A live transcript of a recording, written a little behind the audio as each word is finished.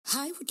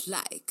I would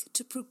like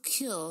to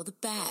procure the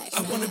bag.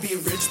 I wanna be a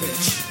rich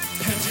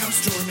bitch. Penthouse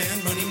store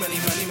man, money, money,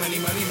 money, money,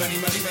 money, money,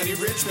 money, money,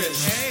 rich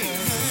bitch.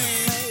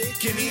 Hey,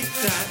 give me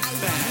that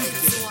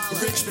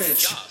bag. Rich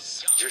bitch.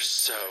 Yes. You're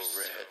so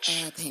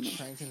rich. Pay me.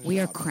 We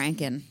are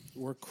cranking.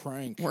 We're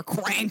cranked. We're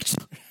cranked.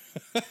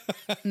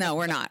 No,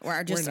 we're not.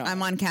 We're just, not.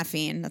 I'm on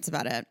caffeine. That's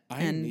about it.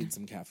 I need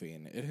some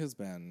caffeine. It has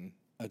been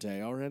a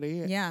day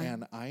already. Yeah.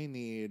 And I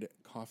need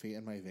coffee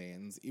in my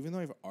veins, even though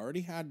I've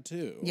already had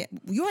two. Yeah.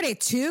 You already had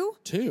two?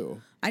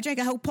 Two. I drank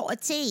a whole pot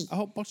of tea. A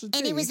whole bunch of tea.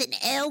 And it was an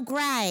Earl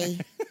Grey.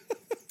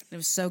 It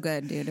was so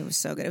good, dude. It was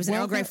so good. It was an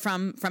Earl Grey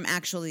from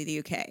actually the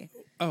UK.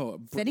 Oh,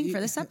 fitting for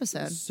this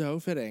episode. So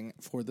fitting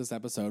for this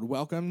episode.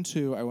 Welcome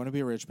to I Want to Be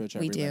a Rich Bitch,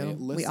 everybody. We do.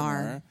 Listener, we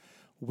are.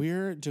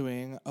 We're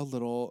doing a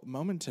little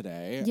moment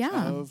today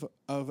of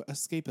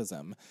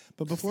escapism.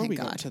 But before we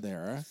get to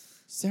there,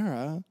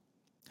 Sarah,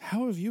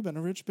 how have you been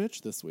a rich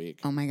bitch this week?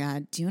 Oh my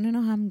God. Do you want to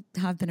know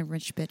how I've been a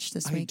rich bitch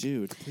this week? I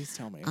do. Please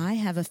tell me. I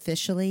have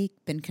officially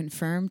been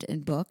confirmed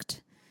and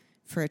booked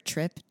for a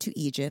trip to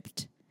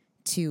Egypt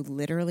to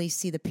literally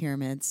see the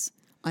pyramids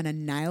on a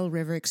Nile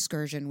River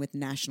excursion with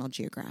National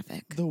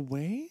Geographic. The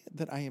way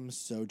that I am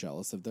so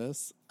jealous of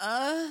this,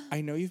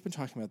 I know you've been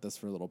talking about this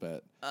for a little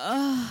bit,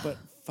 but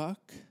fuck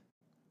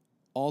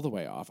all the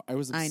way off. I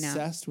was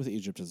obsessed with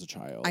Egypt as a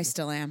child. I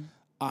still am.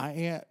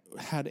 I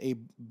had a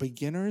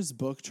beginner's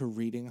book to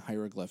reading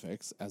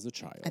hieroglyphics as a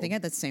child. I think I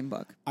had that same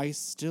book. I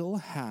still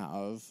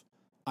have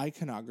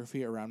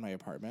iconography around my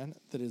apartment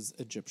that is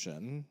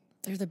Egyptian.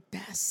 They're the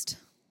best.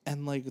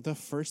 And like the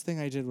first thing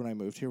I did when I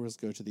moved here was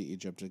go to the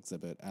Egypt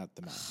exhibit at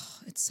the Met.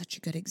 It's such a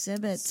good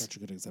exhibit. Such a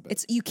good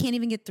exhibit. You can't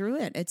even get through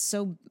it. It's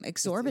so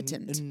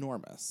exorbitant. It's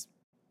enormous.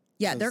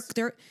 Yeah,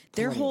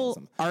 their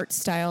whole art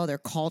style, their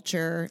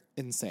culture,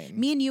 insane.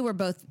 Me and you were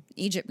both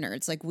Egypt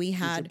nerds. Like we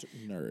had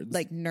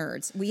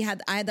nerds.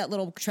 I had that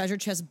little treasure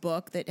chest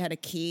book that had a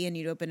key, and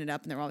you'd open it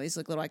up, and there were all these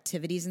like little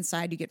activities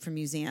inside you get from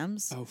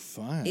museums. Oh,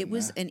 fun! It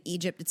was in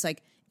Egypt. It's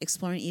like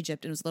exploring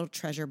Egypt, and it was a little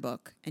treasure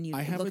book, and you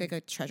look like a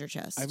treasure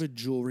chest. I have a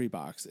jewelry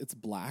box. It's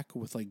black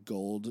with like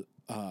gold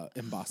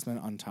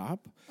embossment on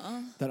top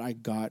that I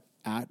got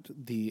at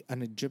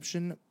an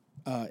Egyptian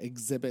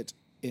exhibit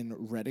in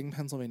Reading,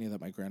 Pennsylvania that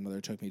my grandmother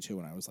took me to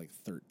when I was like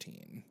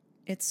 13.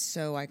 It's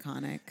so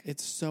iconic.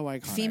 It's so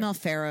iconic. Female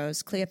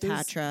pharaohs,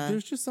 Cleopatra.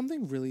 There's just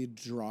something really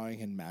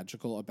drawing and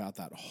magical about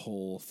that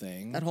whole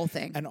thing.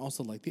 And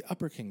also like the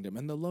Upper Kingdom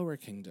and the Lower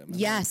Kingdom. And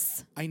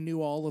yes. I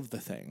knew all of the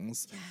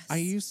things. Yes. I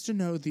used to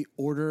know the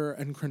order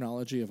and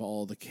chronology of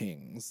all the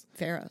kings.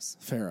 Pharaohs.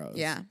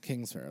 Yeah.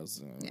 Kings,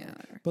 pharaohs. Yeah.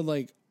 But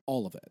like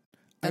all of it.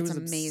 That's I was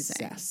amazing.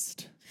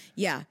 Obsessed.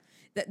 Yeah.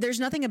 There's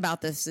nothing about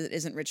this that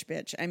isn't rich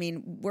bitch. I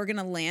mean, we're going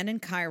to land in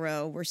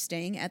Cairo. We're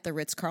staying at the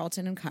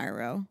Ritz-Carlton in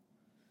Cairo.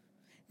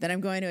 Then I'm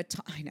going to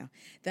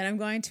Then I'm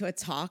going to a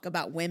talk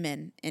about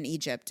women in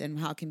Egypt and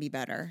how it can be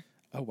better.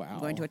 Oh, wow. I'm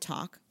going to a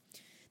talk.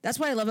 That's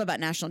what I love about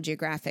National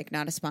Geographic,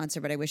 not a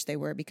sponsor, but I wish they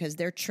were, because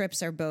their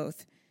trips are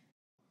both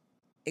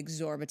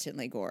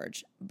exorbitantly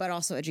gorge, but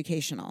also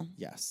educational.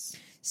 Yes.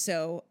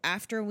 So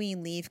after we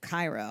leave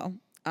Cairo,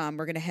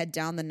 we're going to head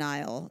down the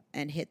Nile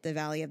and hit the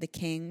Valley of the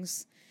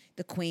Kings,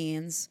 the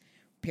Queens,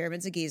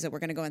 Pyramids of Giza. We're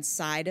going to go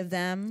inside of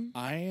them.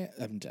 I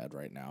am dead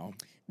right now.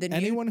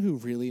 Anyone who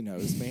really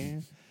knows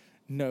me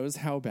knows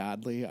how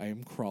badly I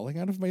am crawling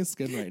out of my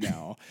skin right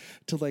now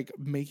to like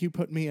make you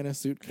put me in a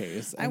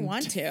suitcase. I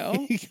want to.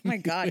 Oh my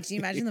God. Can you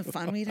imagine the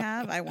fun we'd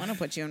have? I want to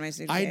put you in my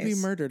suitcase. I'd be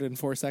murdered in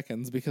 4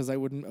 seconds because I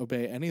wouldn't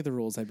obey any of the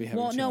rules. I'd be having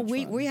too much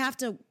fun. We have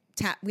to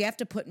we have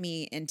to put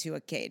me into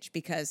a cage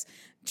because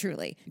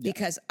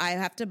I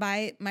have to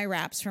buy my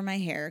wraps for my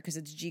hair because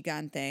it's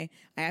gigante.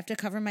 I have to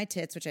cover my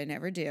tits, which I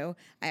never do.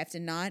 I have to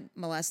not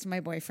molest my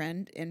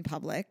boyfriend in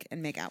public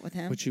and make out with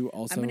him. Which you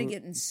also I'm going to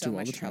get in so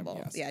much trouble.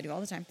 Yes. Yeah, I do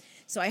all the time.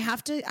 So I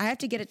have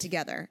to get it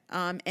together.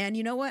 And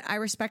you know what? I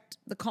respect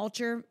the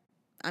culture.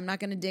 I'm not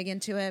going to dig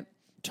into it.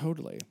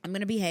 Totally. I'm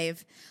going to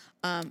behave.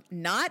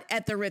 Not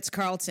at the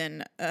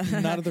Ritz-Carlton.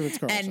 Not at the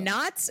Ritz-Carlton. And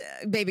not,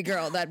 baby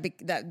girl,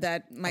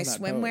 that my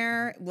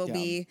swimwear will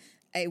be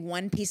a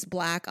one-piece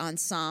black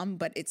ensemble,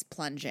 but it's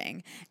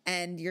plunging.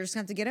 And you're just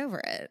going to have to get over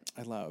it.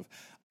 I love.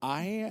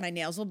 My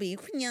nails will be.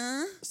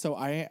 So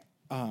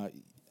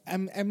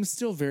I'm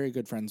still very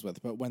good friends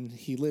with, but when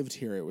he lived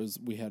here,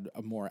 we had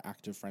a more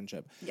active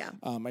friendship. Yeah.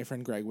 My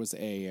friend Greg was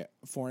a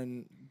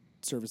foreign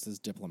services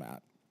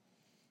diplomat.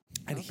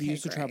 And he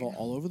used to travel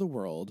all over the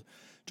world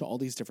to all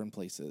these different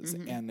places.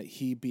 Mm-hmm. And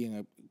he, being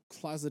a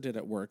closeted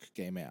at work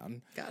gay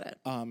man,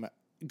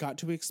 got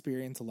to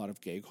experience a lot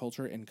of gay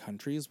culture in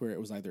countries where it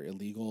was either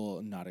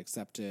illegal, not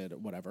accepted,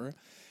 whatever.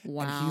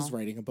 Wow. And he's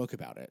writing a book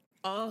about it.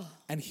 Oh.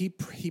 And he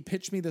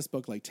pitched me this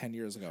book like 10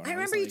 years ago. I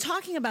remember you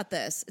talking about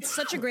this. It's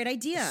such a great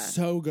idea.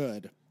 So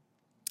good.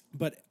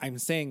 But I'm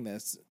saying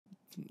this,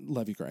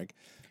 love you, Greg,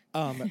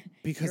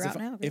 because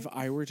if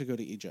I were to go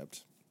to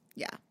Egypt,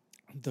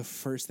 the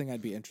first thing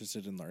I'd be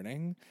interested in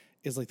learning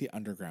is like the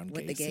underground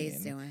what gay the gays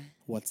scene. doing.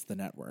 What's the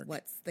network?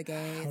 What's the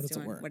gays How does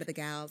doing? it work? What are the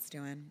gals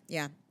doing?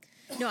 Yeah.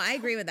 No, I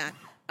agree with that.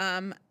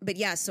 But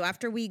yeah, so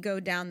after we go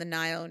down the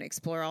Nile and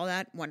explore all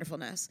that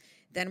wonderfulness,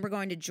 then we're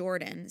going to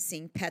Jordan,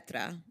 seeing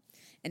Petra.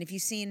 And if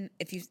you've seen,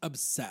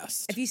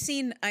 Obsessed.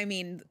 I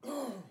mean,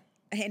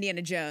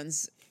 Indiana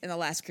Jones in The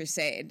Last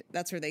Crusade,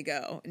 that's where they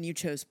go, and you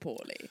chose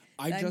poorly.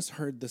 I just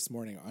heard this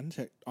morning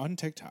on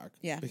TikTok,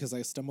 Yeah. because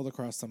I stumbled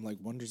across some like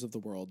wonders of the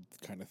world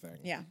kind of thing.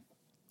 Yeah.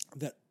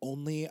 That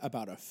only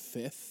about a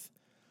fifth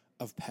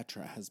of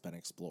Petra has been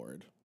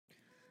explored.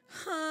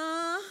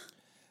 Huh?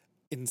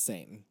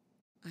 Insane.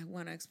 I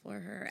want to explore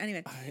her.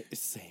 Anyway.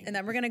 Same. And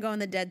then we're going to go in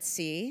the Dead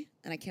Sea,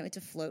 and I can't wait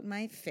to float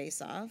my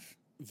face off.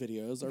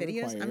 Videos are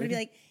required. I'm going to be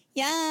like,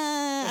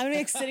 yeah. I'm going to be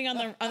like sitting on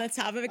the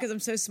top of it because I'm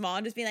so small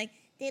and just be like,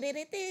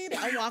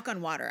 I'll walk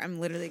on water. I'm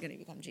literally going to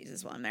become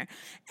Jesus while I'm there.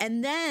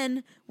 And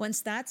then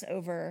once that's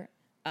over,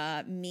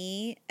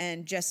 me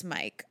and Just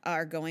Mike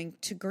are going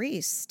to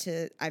Greece.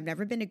 I've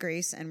never been to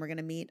Greece, and we're going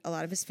to meet a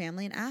lot of his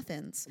family in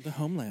Athens. The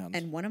homeland.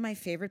 And one of my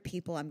favorite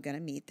people I'm going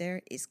to meet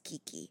there is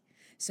Kiki.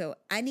 So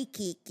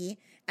Aniki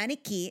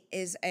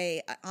is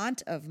a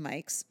aunt of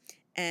Mike's,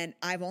 and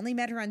I've only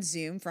met her on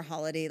Zoom for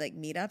holiday like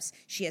meetups.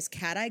 She has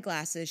cat eye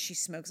glasses. She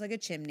smokes like a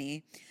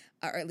chimney,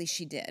 or at least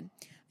she did.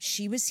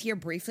 She was here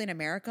briefly in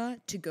America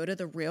to go to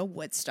the real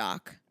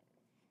Woodstock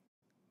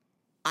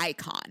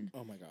icon.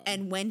 Oh my God.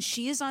 And when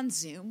she is on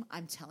Zoom,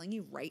 I'm telling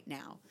you right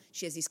now,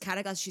 she has these cat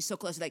eye glasses. She's so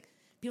close. Like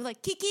people are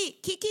like, Kiki.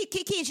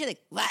 And she's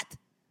like, what?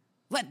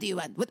 What do you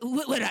want?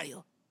 What are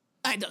you?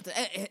 I don't.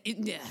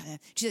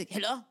 She's like,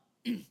 hello?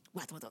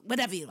 What,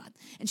 whatever you want.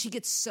 And she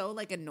gets so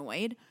like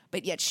annoyed,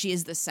 but yet she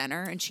is the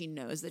center and she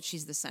knows that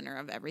she's the center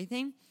of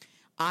everything.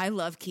 I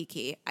love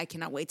Kiki. I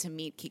cannot wait to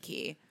meet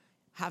Kiki.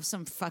 Have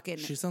some fucking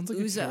She sounds like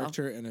ouzo. a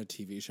character in a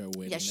TV show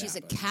waiting Yeah, she's to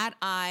a happen. cat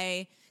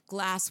eye,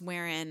 glass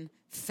wearing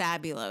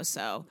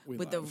fabuloso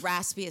with love. the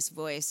raspiest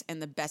voice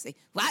and the best thing.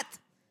 What?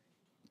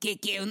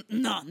 Kiki,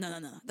 no.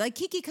 Like,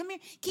 Kiki, come here.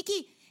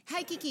 Kiki,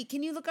 hi, Kiki.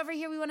 Can you look over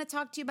here? We want to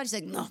talk to you about it.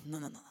 She's like,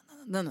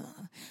 no.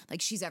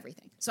 Like, she's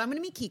everything. So I'm going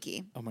to meet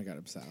Kiki. Oh my God,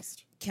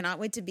 obsessed. Cannot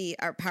wait to be,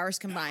 our powers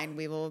combined,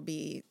 we will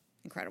be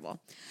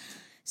incredible.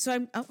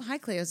 So hi,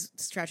 Cleo's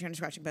scratching on a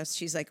scratching post.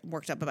 She's like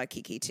worked up about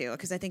Kiki too,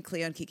 because I think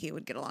Cleo and Kiki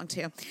would get along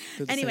too.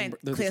 Anyway,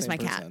 Cleo's my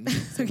cat.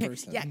 Same Okay.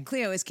 person. Yeah,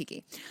 Cleo is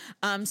Kiki.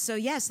 So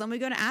yes, then we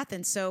go to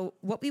Athens. So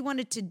what we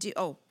wanted to do,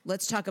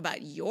 let's talk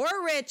about your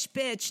rich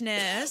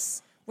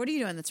bitchness. What are you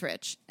doing that's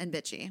rich and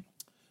bitchy?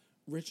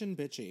 Rich and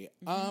bitchy.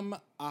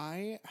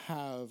 I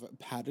have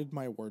padded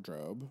my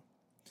wardrobe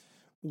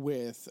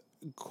with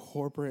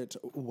corporate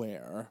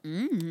wear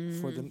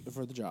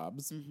for the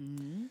jobs.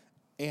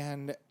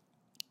 And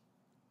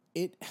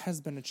it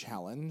has been a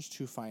challenge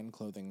to find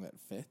clothing that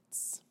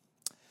fits.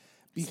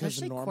 Because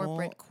Especially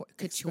corporate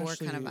couture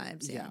kind of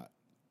vibes, yeah.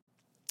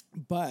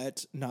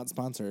 But not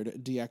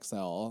sponsored,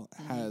 DXL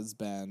has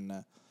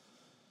been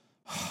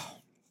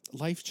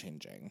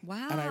life-changing.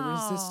 Wow. And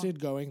I resisted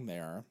going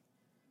there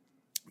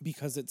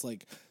because it's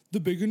like the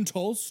big and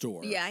tall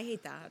store. Yeah, I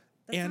hate that.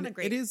 That's And not a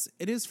great.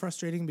 it is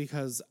frustrating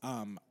because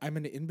I'm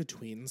an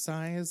in-between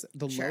size.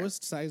 The Sure.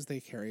 lowest size they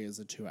carry is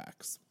a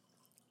 2X.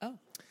 Oh,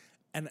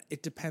 And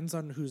it depends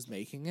on who's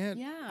making it.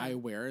 Yeah. I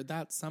wear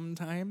that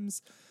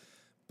sometimes,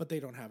 but they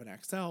don't have an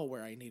XL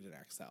where I need an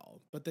XL.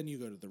 But then you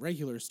go to the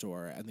regular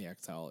store and the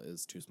XL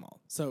is too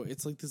small. So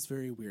it's like this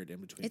very weird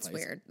in-between it's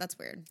place. weird. That's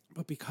weird.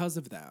 But because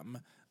of them,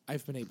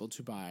 I've been able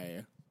to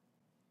buy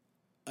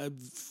a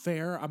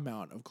fair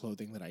amount of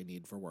clothing that I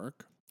need for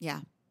work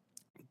Yeah.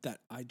 that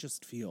I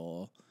just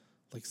feel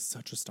like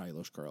such a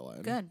stylish girl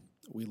in. Good.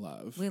 We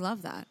love. We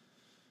love that.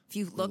 If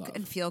you look love.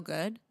 and feel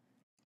good,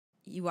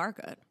 you are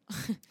good.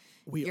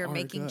 We You're are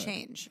making good.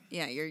 change.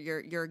 Yeah,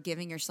 you're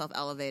giving yourself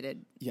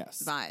elevated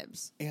Yes.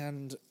 vibes.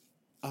 And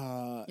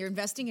You're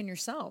investing in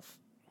yourself.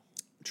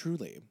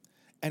 truly.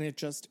 And it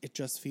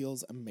just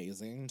feels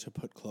amazing to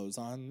put clothes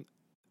on.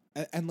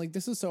 And like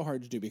this is so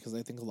hard to do because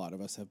I think a lot of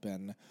us have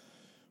been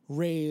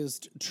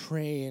raised,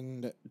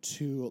 trained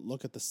to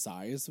look at the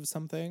size of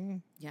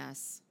something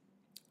Yes.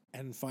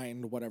 and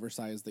find whatever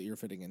size that you're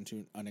fitting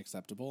into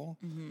unacceptable.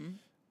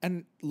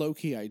 And low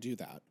key, I do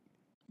that.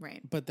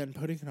 Right. But then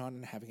putting it on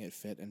and having it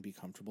fit and be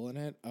comfortable in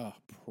it,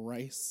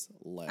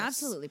 priceless.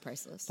 Absolutely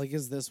priceless. Like,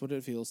 is this what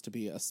it feels to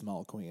be a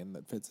small queen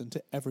that fits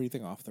into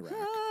everything off the rack?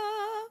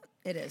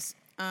 It is.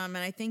 And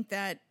I think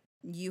that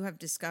you have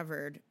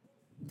discovered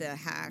the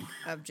hack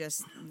of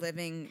just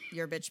living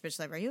your bitch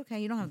life. Are you okay?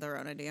 You don't have the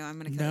Rona, do you? I'm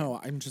going to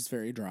No, I'm just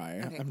very dry.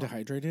 Okay, I'm cool.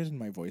 dehydrated and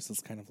my voice is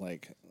kind of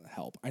like,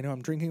 help. I know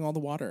I'm drinking all the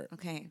water.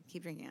 Okay,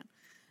 keep drinking it.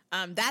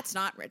 That's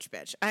not rich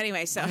bitch.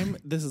 Anyway, so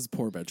This is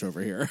poor bitch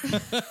over here.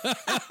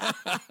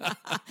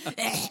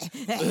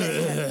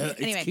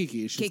 anyway,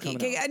 Kiki. She's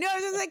coming out. No,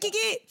 it's like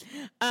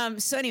Kiki.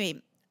 So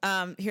anyway,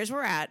 here's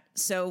where we're at.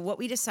 So what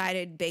we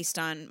decided based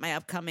on my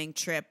upcoming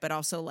trip, but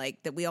also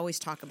like that we always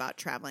talk about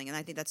traveling, and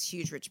I think that's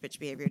huge rich bitch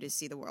behavior to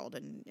see the world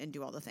and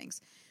do all the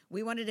things.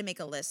 We wanted to make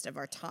a list of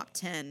our top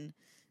 10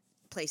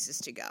 places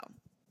to go.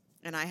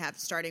 And I have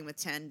starting with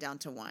 10 down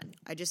to 1.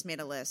 I just made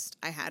a list.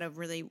 I had a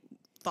really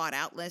thought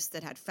out list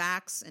that had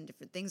facts and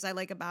different things I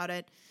like about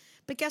it.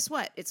 But guess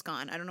what? It's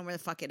gone. I don't know where the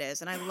fuck it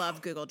is. And I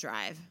love Google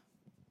Drive.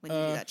 when you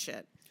do that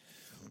shit.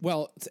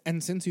 Well,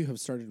 and since you have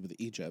started with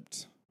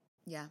Egypt,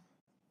 Yeah.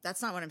 That's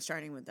not what I'm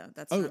starting with, though.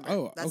 That's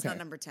okay. not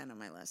number 10 on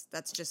my list.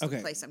 That's just the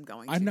place I'm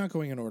going to. I'm not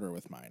going in order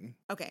with mine.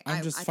 Okay.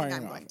 I'm just I firing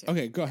think I'm off. going to.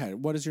 Okay, go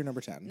ahead. What is your number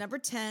 10? Number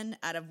 10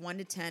 out of 1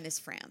 to 10 is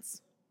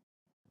France.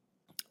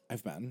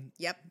 I've been.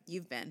 Yep,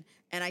 you've been.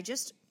 And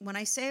when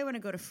I say I want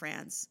to go to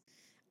France,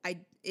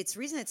 it's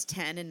reason it's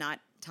 10 and not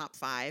top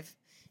 5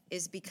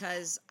 is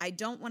because I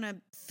don't want to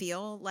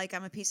feel like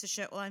I'm a piece of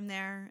shit while I'm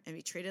there and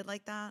be treated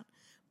like that.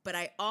 But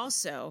I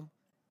also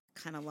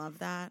kind of love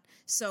that.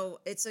 So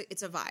it's a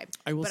vibe.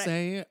 I will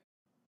say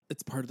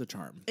it's part of the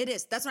charm. It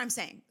is. That's what I'm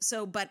saying.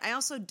 So, but I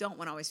also don't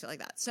want to always feel like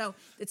that. So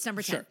it's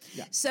number 10. Sure,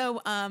 yeah.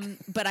 So,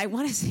 but I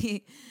want to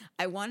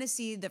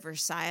see the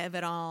Versailles of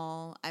it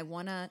all.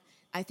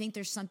 I think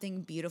there's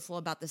something beautiful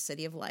about the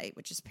City of Light,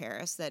 which is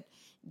Paris, that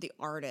the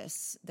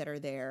artists that are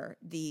there,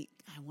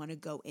 I want to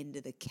go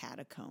into the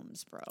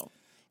catacombs, bro.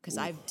 Because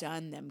I've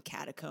done them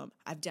catacomb.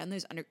 I've done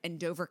those in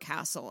Dover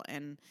Castle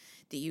in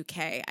the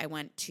UK. I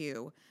went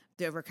to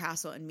Dover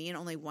Castle, and me and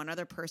only one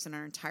other person,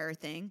 our entire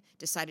thing,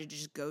 decided to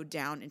just go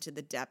down into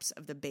the depths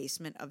of the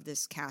basement of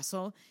this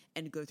castle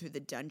and go through the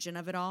dungeon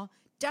of it all.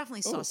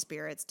 Definitely saw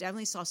spirits.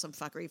 Definitely saw some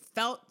fuckery.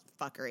 Felt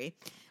fuckery.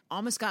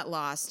 Almost got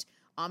lost.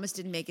 Almost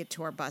didn't make it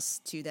to our bus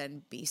to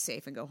then be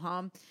safe and go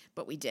home,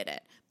 but we did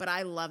it. But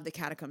I love the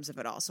catacombs of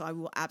it all, so I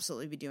will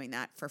absolutely be doing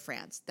that for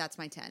France. That's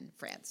my 10,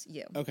 France.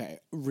 You. Okay,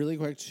 really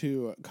quick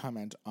to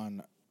comment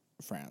on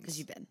France. Because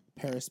you've been.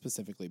 Paris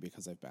specifically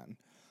because I've been.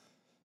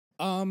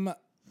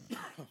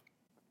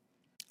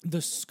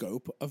 The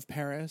scope of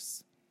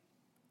Paris,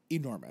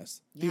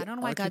 enormous. Yeah, The I don't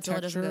know why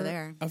Godzilla doesn't go architecture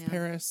there. of Yeah.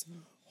 Paris,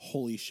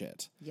 holy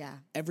shit. Yeah.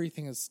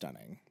 Everything is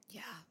stunning.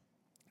 Yeah.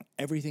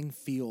 Everything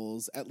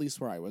feels, at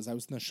least where I was in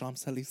the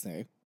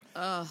Champs-Élysées.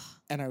 Ugh.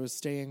 And I was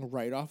staying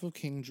right off of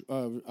King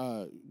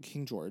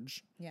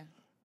George Yeah.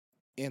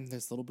 in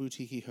this little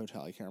boutique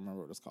hotel. I can't remember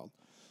what it was called.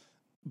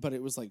 But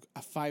it was like a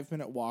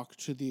 5-minute walk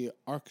to the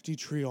Arc de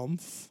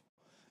Triomphe.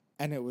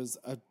 And it was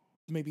a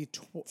maybe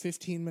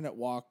 15-minute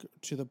walk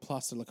to the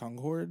Place de la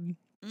Concorde.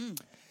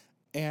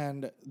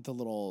 And the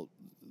little...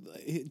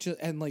 a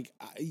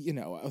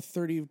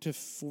 30 to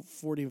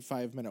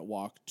 45-minute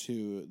walk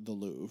to the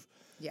Louvre.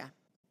 Yeah.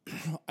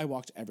 I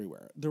walked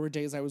everywhere. There were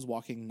days I was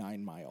walking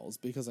 9 miles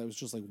because I was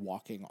just like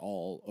walking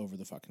all over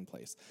the fucking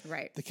place.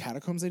 Right. The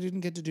catacombs I didn't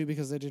get to do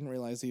because I didn't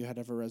realize that you had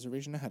to have a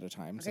reservation ahead of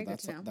time. Okay,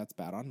 So that's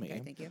bad on me.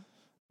 Okay, thank you.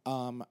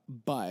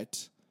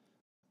 But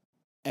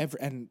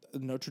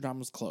Notre Dame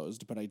was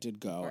closed, but I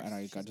did go and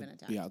I got to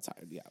be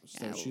outside. Yeah.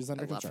 So Yeah, she's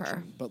under I love her.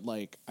 construction. But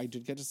like I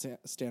did get to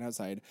stand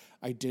outside.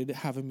 I did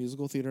have a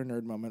musical theater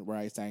nerd moment where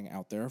I sang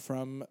Out There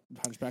from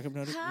Hunchback of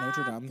Notre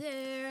Dame.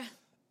 There.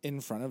 In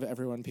front of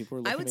everyone, people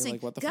were looking I would at me sing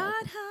like, what the God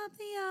fuck? help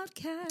the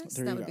outcast.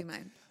 There That you would go. be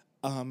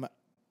mine.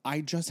 I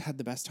just had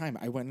the best time.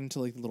 I went into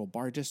like the little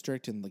bar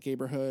district in the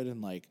neighborhood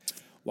and like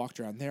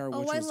walked around there. Oh,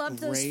 which I was love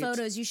those great.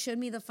 photos. You showed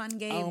me the fun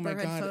gay Oh my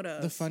neighborhood god,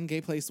 photos. the fun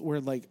gay place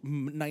where like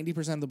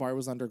 90% of the bar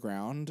was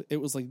underground. It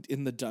was like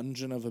in the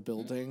dungeon of a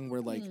building where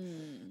like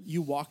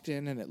you walked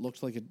in and it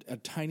looked like a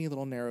tiny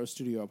little narrow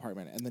studio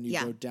apartment, and then you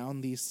go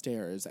down these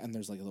stairs and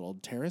there's like a little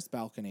terrace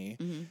balcony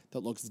that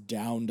looks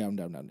down.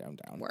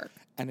 Work.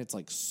 And it's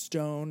like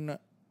stone.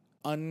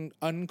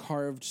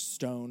 Uncarved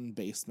stone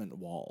basement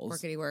walls.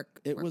 Workity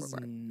work. It work, was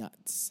work.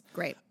 nuts.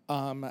 Great.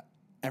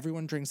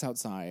 Everyone drinks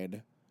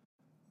outside.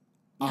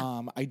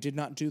 I did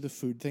not do the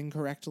food thing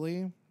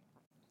correctly.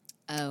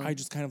 Oh. I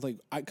just kind of like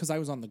because I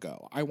was on the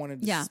go. I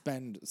wanted to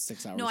spend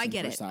 6 hours. No, I in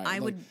get it.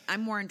 Versailles.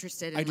 I'm more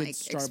interested in I did like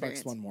Starbucks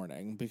experience. one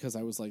morning because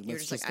I was like, You're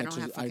let's just just like, get I don't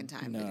to have fucking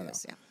time to do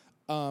this.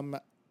 Yeah.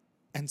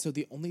 And so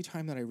the only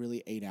time that I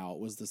really ate out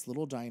was this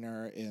little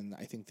diner in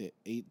I think the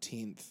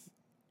 18th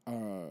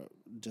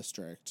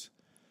district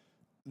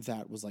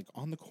that was like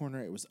on the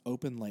corner. It was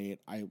open late.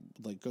 I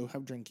like go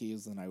have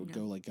drinkies and I would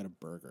go like get a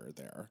burger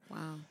there.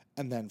 Wow.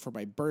 And then for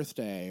my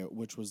birthday,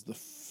 which was the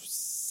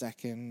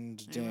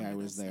second day I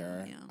was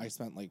there, I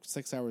spent like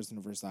 6 hours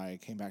in Versailles,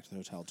 came back to the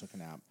hotel, took a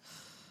nap,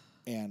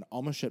 and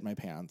almost shit my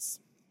pants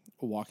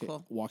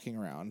walking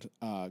around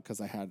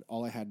because I had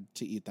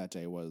to eat that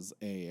day was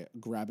a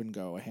grab and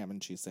go, a ham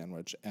and cheese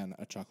sandwich, and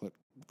a chocolate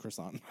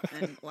croissant.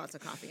 And lots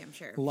of coffee, I'm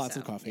sure. Lots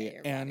So, of coffee. yeah,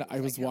 your And body I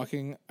was like,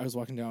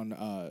 walking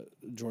down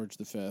George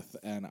V,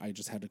 and I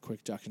just had to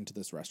quick duck into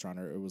this restaurant,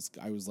 or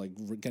I was like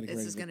getting this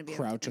ready is going to to be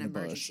crouch an in a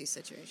bush. emergency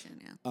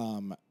situation.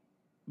 Yeah.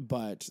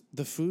 But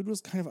the food was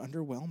kind of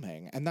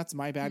underwhelming, and that's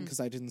my bad because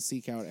I didn't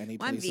seek out any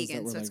Well, I'm places vegan,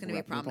 that were so it's like going to be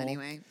a problem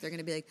reputable. anyway. They're going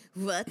to be like,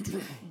 "What?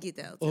 Get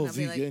out!" Oh, And I'll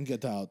be vegan, like,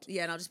 get out.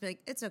 yeah, and I'll just be like,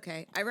 "It's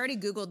okay." I've already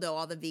Googled though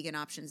all the vegan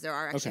options. There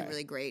are actually Okay.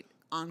 really great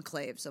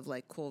enclaves of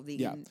like cool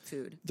vegan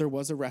food. There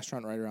was a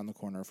restaurant right around the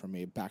corner from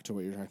me. Back to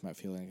what you're talking about,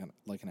 feeling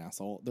like an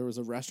asshole. There was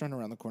a restaurant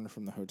around the corner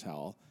from the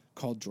hotel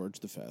called George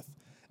V.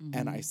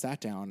 And I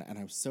sat down and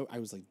I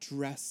was like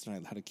dressed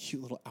and I had a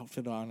cute little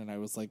outfit on and I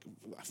was like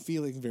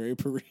feeling very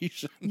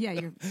Parisian. Yeah,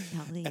 you're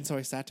probably. And so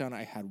I sat down.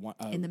 I had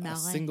In the a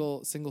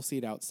Marais. single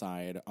seat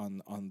outside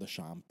on the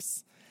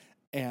Champs,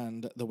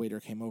 And the waiter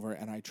came over,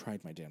 and I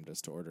tried my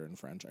damnedest to order in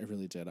French. I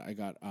really did. I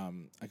got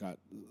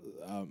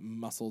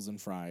mussels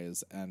and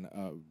fries and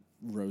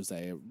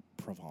rosé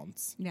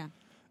Provence. Yeah.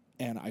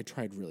 And I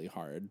tried really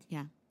hard.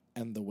 Yeah.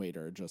 And the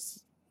waiter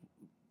just,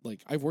 like,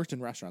 I've worked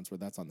in restaurants where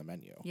that's on the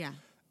menu. Yeah.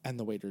 And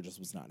the waiter just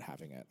was not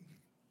having it.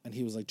 And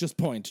he was like, just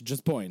point.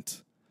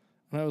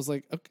 And I was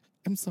like, okay,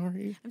 I'm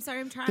sorry.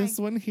 I'm trying. This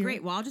one here.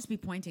 Great. Well, I'll just be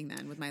pointing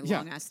then with my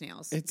long ass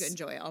nails.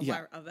 Enjoy. I'll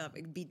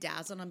be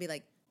dazzled and I'll be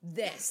like,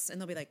 this.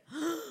 And they'll be like,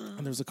 and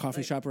there was a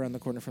coffee shop around the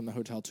corner from the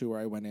hotel too, where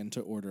I went in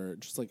to order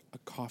just like a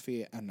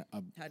coffee and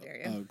a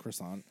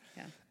croissant.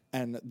 Yeah.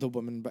 And the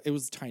woman, it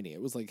was tiny.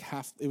 It was like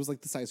it was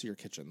like the size of your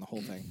kitchen, the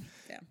whole thing.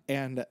 Yeah.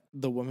 And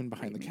the woman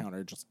behind the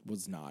counter just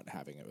was not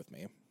having it with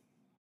me.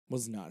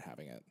 Was not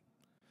having it.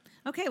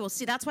 Okay, well,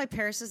 see, that's why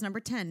Paris is number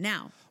 10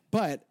 now.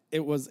 But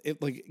it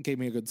like gave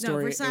me a good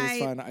story. Versailles, it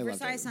was fun. I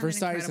loved it.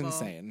 Versailles is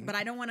insane. But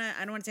I don't want to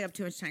take up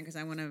too much time because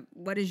I want to.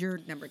 What is your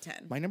number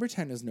 10? My number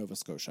 10 is Nova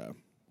Scotia.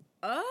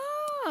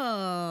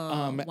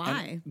 Oh,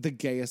 why? The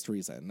gayest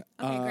reason.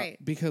 Okay,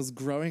 great. Because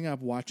growing up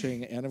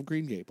watching Anne of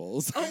Green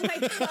Gables. Oh my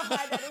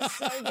God, that is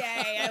so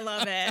gay. I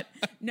love it.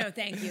 No,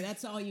 thank you.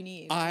 That's all you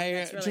need.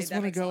 I just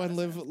want to go and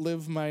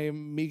live my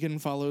Megan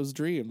Follows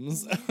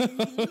dreams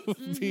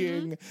of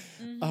being,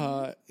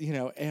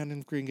 Anne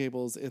of Green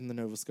Gables in the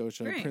Nova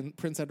Scotia,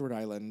 Prince Edward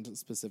Island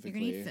specifically.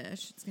 You're going to eat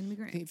fish. It's going to be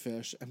great. Eat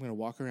fish. I'm going to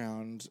walk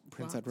around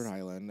Prince Edward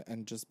Island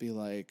and just be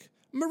like,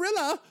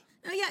 Marilla!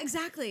 Oh, yeah,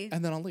 exactly.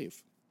 And then I'll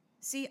leave.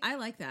 See, I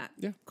like that.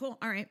 Yeah. Cool.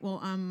 All right. Well,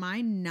 my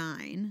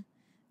 9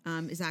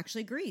 is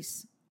actually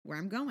Greece, where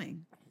I'm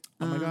going.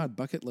 Oh my God,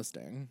 bucket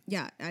listing.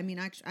 Yeah. I mean,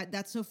 actually,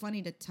 that's so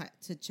funny to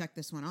check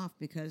this one off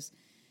because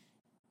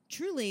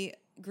truly,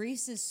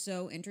 Greece is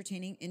so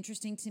interesting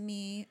to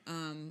me.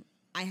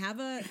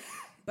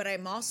 But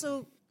I'm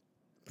also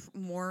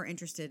more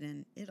interested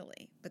in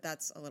Italy, but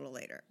that's a little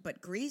later. But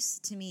Greece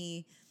to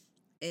me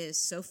is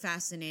so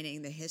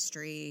fascinating. The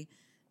history,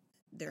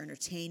 their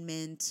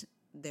entertainment,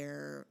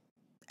 their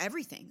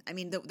everything. I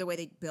mean, the way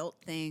they built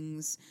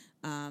things,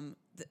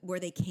 where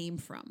they came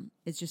from,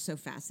 is just so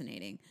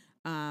fascinating.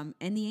 And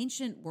the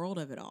ancient world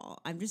of it all.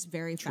 I'm just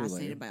very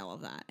fascinated by all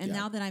of that. And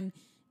now that I'm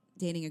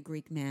dating a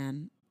Greek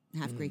man,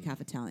 half Greek,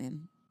 half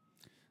Italian.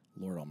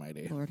 Lord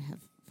Almighty. Lord have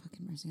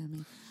fucking mercy on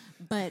me.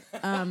 But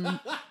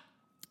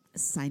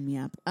sign me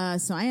up.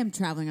 So I am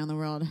traveling on the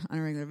world on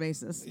a regular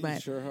basis. But you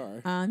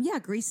sure are.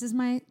 Greece is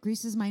my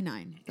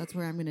 9. That's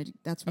where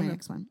that's my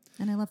next one.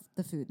 And I love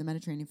the food, the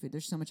Mediterranean food.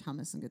 There's so much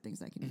hummus and good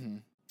things I can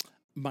eat.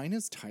 Mine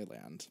is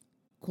Thailand.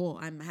 Cool.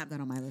 I have that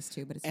on my list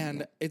too, but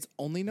it's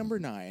only number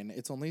 9.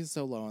 It's only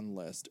so low on the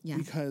list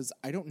because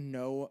I don't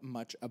know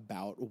much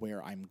about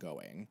where I'm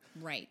going.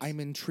 Right. I'm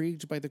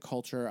intrigued by the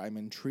culture. I'm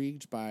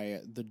intrigued by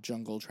the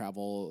jungle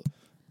travel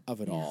of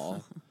it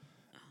all.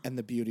 And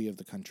the beauty of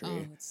the country.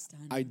 Oh, it's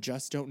stunning. I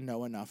just don't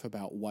know enough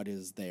about what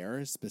is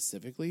there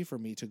specifically for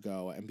me to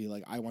go and be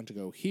like, I want to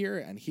go here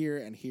and here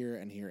and here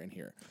and here and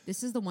here.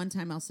 This is the one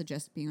time I'll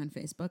suggest being on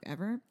Facebook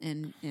ever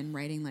and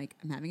writing like,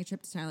 I'm having a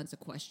trip to Thailand. It's a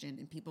question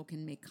and people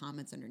can make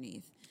comments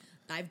underneath.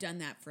 I've done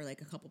that for like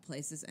a couple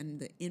places, and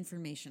the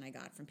information I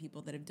got from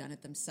people that have done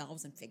it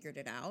themselves and figured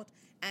it out,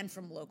 and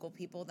from local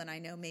people that I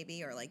know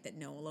maybe, or like that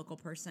know a local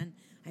person,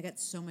 I got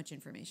so much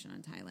information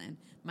on Thailand.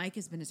 Mike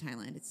has been to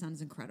Thailand. It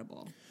sounds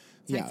incredible.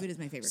 Thai food is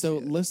my favorite So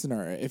food.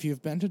 Listener, if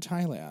you've been to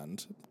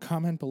Thailand,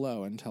 comment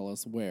below and tell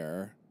us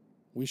where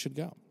we should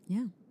go.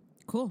 Yeah.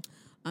 Cool.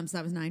 So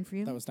that was 9 for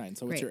you? That was 9.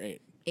 So what's your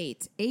 8?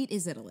 8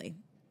 is Italy.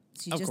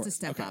 So just a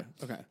step up.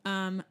 Okay.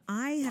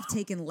 I have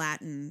taken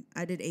Latin.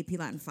 I did AP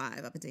Latin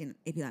 5 up until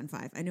AP Latin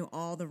 5. I know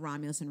all the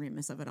Romulus and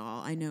Remus of it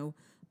all. I know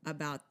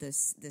about the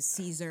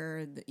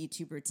Caesar, the Et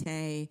tu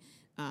Brute,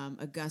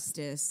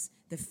 Augustus,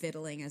 the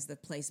fiddling as the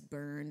place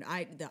burned,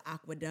 the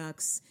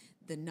aqueducts,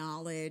 the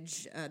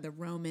knowledge, the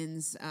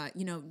Romans.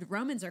 The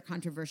Romans are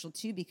controversial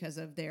too because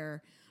of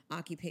their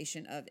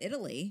occupation of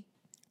Italy.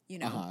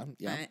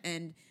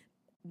 And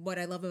what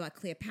I love about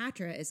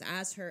Cleopatra is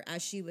as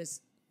she was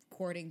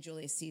courting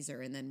Julius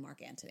Caesar and then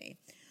Mark Antony,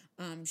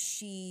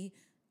 she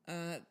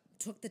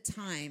took the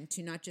time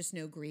to not just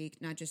know Greek,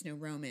 not just know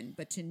Roman,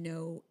 but to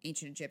know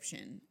ancient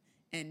Egyptian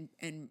and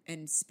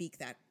speak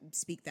that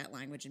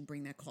language and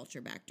bring that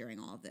culture back during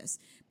all of this.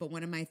 But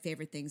one of my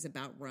favorite things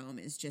about Rome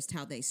is just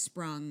how they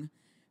sprung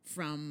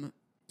from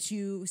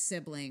 2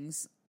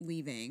 siblings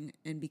leaving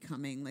and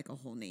becoming like a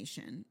whole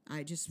nation.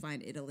 I just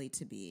find Italy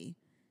to be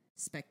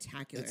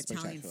spectacular.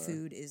 Italian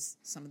food is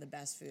some of the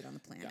best food on the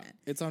planet. Yeah.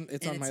 It's on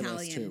my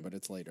list too, but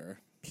it's later.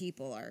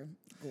 People are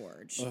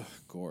gorge. Ugh,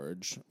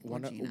 gorge.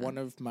 One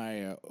of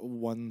my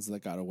ones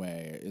that got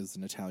away is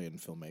an Italian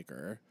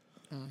filmmaker.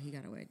 Oh, he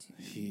got away too.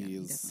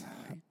 He's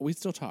we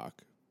still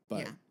talk,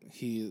 but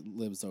he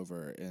lives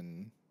over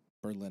in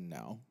Berlin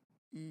now.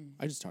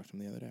 I just talked to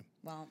him the other day.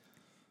 Well,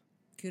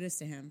 kudos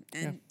to him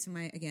and to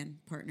my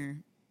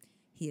partner.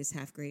 He is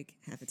half Greek,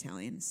 half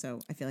Italian, so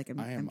I feel like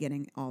I'm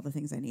getting all the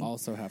things I need.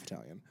 Also half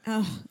Italian.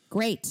 Oh,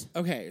 great.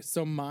 Okay,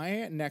 so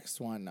my next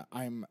one,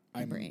 I'm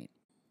great.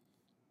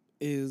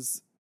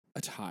 is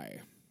a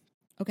Thai.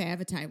 Okay, I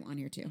have a Thai on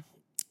here too.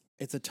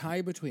 It's a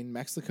tie between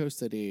Mexico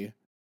City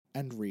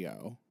and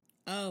Rio.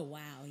 Oh,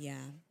 wow. Yeah.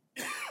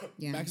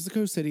 Yeah.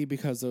 Mexico City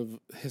because of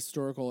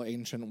historical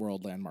ancient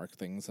world landmark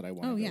things that I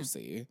want to go yeah.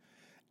 see.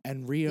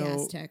 And The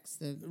Rio, Aztecs.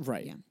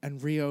 right. Yeah.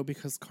 And Rio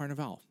because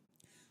Carnival.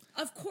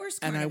 Of course,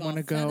 And I Carnival, want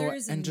to go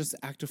feathers and just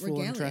act a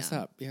fool and dress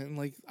regalia. up. And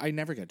like, I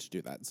never get to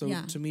do that. So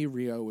Yeah. to me,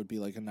 Rio would be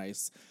like a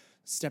nice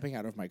stepping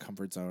out of my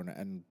comfort zone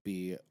and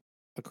be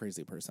a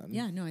crazy person.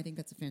 Yeah, no, I think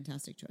that's a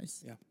fantastic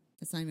choice. Yeah.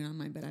 That's not even on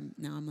mine, but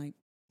I'm like,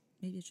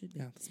 maybe it should be.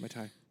 Yeah, that's my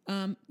tie.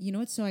 You know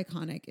what's so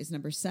iconic is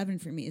number 7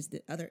 for me is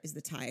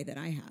the tie that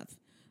I have.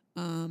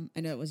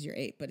 I know it was your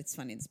 8, but it's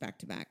funny. It's back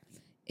to back.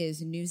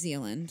 Is New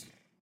Zealand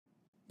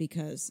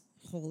because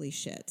holy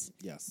shit,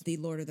 Yes. the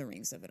Lord of the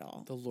Rings of it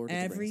all. The Lord of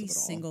the Every Rings of it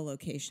all. single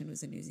location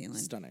was in New Zealand.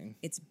 Stunning.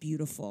 It's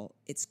beautiful.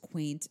 It's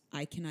quaint.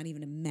 I cannot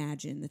even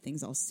imagine the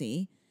things I'll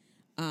see.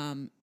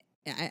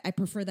 I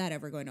prefer that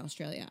over going to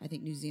Australia. I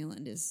think New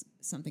Zealand is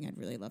something I'd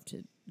really love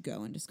to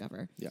go and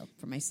discover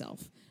for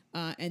myself.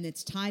 And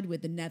it's tied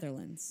with the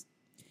Netherlands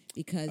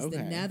because the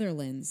Okay.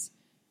 Netherlands,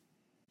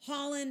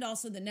 Holland,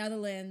 also the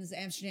Netherlands,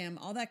 Amsterdam,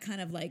 all that kind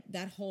of like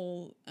that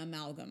whole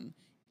amalgam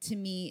to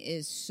me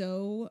is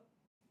so,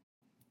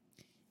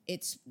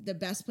 it's the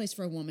best place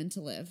for a woman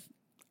to live.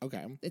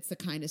 Okay. It's the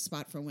kindest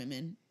spot for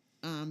women.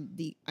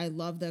 I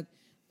love the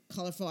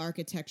colorful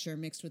architecture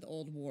mixed with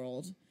old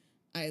world.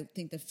 I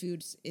think the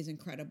food is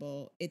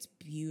incredible. It's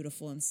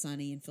beautiful and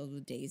sunny and filled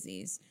with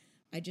daisies.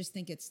 I just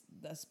think it's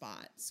the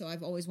spot. So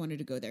I've always wanted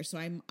to go there.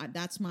 So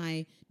that's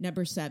my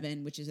number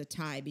 7, which is a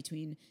tie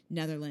between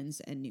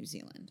Netherlands and New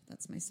Zealand.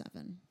 That's my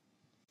 7.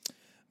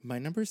 My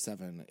number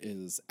 7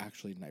 is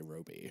actually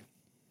Nairobi.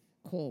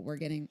 Cool.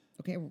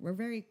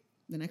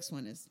 The next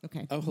one is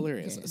okay. Oh,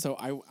 hilarious. Okay. So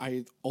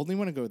I only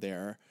want to go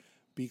there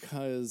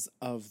because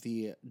of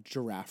the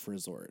giraffe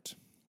resort.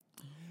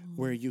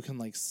 Where you can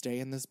like stay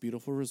in this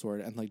beautiful resort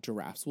and like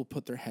giraffes will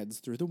put their heads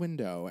through the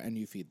window and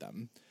you feed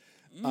them.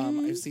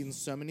 I've seen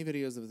so many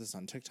videos of this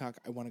on TikTok.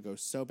 I want to go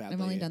so badly.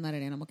 I've only done that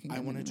at Animal Kingdom. I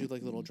want to anyway. do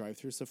like little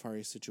drive-through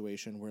safari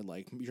situation where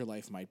like your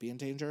life might be in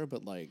danger,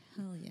 but like,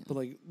 Hell yeah. but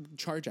like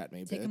charge at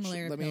me, Take bitch. a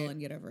malaria Let pill me and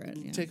get over it.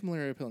 Yeah. take a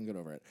malaria pill and get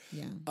over it.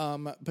 Yeah.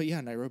 But yeah,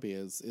 Nairobi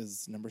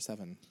is number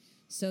 7.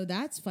 So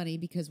that's funny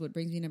because what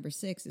brings me number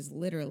 6 is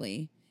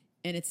literally,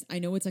 and I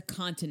know it's a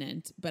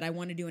continent, but I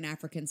want to do an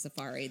African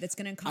safari that's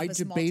going to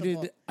encompass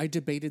multiple. I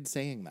debated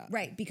saying that.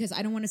 Right, because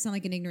I don't want to sound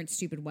like an ignorant,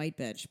 stupid white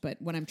bitch.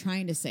 But what I'm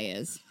trying to say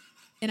is,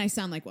 and I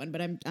sound like one,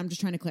 but I'm just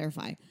trying to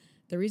clarify.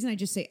 The reason I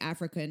just say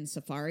African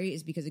safari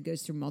is because it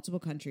goes through multiple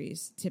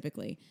countries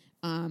typically.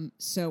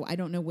 So I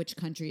don't know which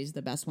country is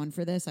the best one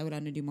for this. I would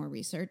have to do more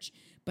research.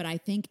 But I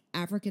think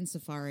African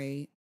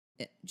safari,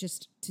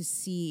 just to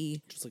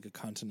see Just like a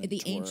continent the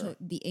tour.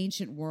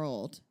 ancient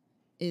world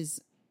is,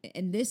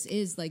 and this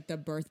is like the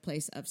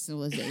birthplace of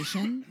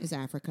civilization is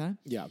Africa.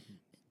 Yeah.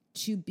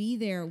 To be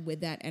there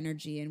with that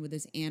energy and with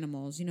those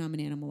animals, you know, I'm an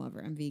animal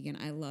lover. I'm vegan.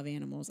 I love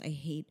animals. I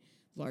hate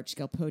large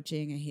scale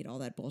poaching. I hate all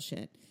that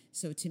bullshit.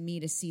 So to me,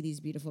 to see these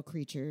beautiful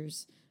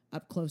creatures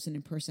up close and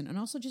in person, and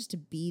also just to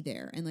be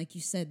there, and like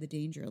you said, the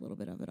danger a little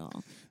bit of it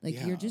all. Like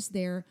Yeah. you're just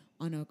there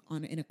in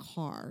a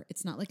car.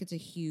 It's not like it's a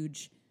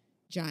huge,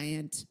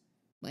 giant,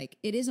 like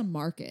it is a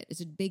market.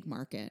 It's a big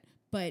market,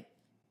 but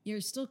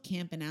you're still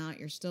camping out.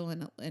 You're still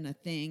in a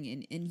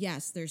thing, and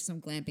yes, there's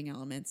some glamping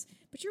elements,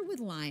 but you're with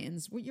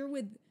lions. You're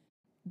with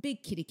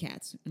big kitty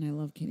cats, and I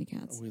love kitty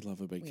cats. We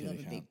love a big We kitty love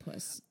a cat. big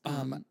puss. So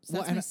Well, that's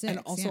my and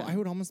 6. also yeah. I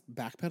would almost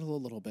backpedal a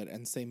little bit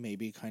and say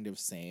maybe kind of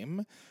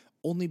same,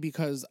 only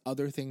because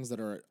other things that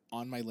are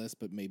on my list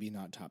but maybe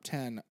not top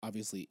 10,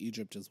 obviously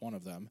Egypt is one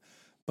of them,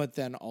 but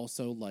then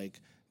also like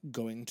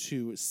going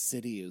to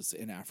cities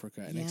in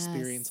Africa and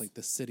experience Yes. like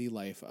the city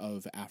life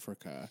of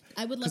Africa.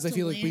 I would love because I to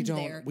feel like land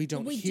there. we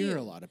don't We hear do.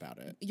 a lot about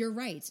it. You're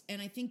right,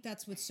 and I think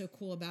that's what's so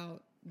cool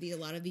about a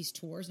lot of these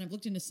tours. And I've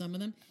looked into some of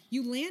them.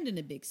 You land in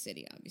a big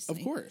city, obviously,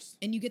 Of course.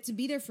 and you get to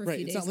be there for a Right.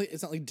 few It's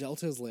days. not like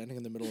Delta is landing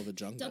in the middle of a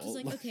jungle. Delta's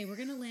like, okay, we're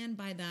gonna land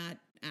by that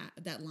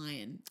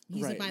lion.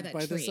 He's right, like by that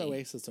by tree. this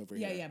oasis over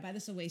Yeah, here. yeah, by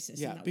this oasis.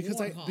 Yeah, and that because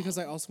warthog.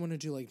 I also want to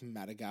do like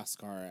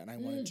Madagascar and I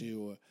want to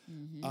do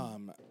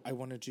I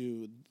want to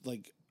do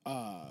like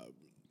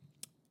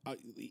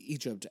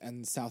Egypt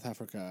and South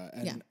Africa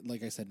and Yeah.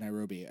 like I said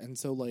Nairobi. And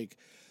so like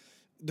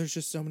there's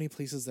just so many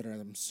places that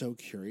I'm so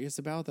curious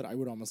about that I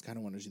would almost kind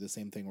of want to do the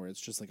same thing where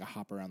it's just like a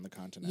hop around the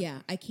continent.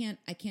 Yeah, I can't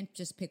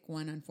just pick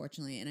one,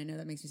 unfortunately. And I know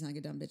that makes me sound like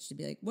a dumb bitch to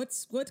be like,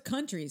 what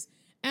countries?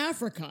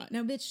 Africa.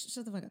 No, bitch,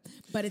 shut the fuck up.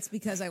 But it's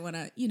because I want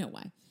to, you know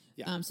why.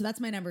 Yeah. So that's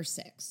my number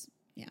 6.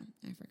 Yeah,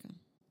 Africa.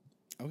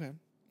 Okay.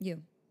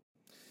 You.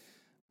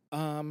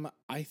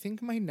 I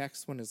think my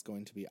next one is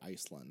going to be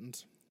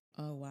Iceland.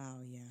 Oh, wow,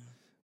 yeah.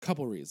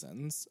 Couple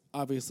reasons.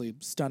 Obviously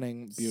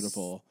stunning,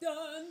 beautiful.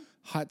 Done.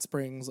 Hot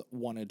springs,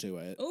 want to do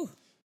it. Oh,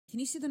 can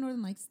you see the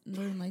Northern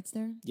Lights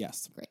there?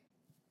 Yes. Great.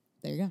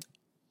 There you go.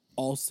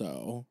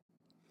 Also,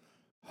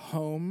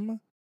 home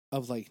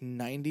of like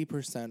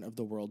 90% of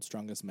the world's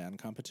strongest man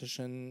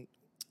competition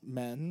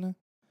men.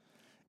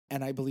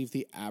 And I believe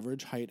the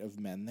average height of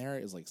men there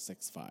is like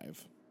 6'5".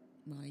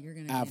 Well, you're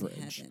going to average.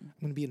 be in heaven.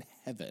 I'm going to be in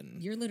heaven.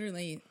 You're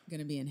literally going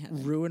to be in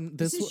heaven. Ruin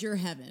this. This is your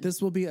heaven.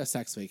 This will be a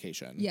sex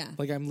vacation. Yeah.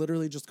 Like I'm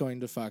literally just going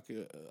to fuck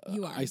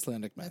You are.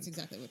 Icelandic men. That's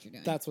exactly what you're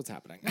doing. That's what's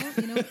happening. Well,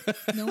 you know,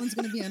 no one's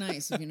going to be on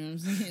ice, if you know what I'm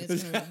saying.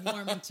 It's going to be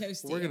warm and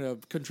toasty. We're going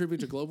to contribute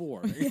to global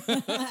warming.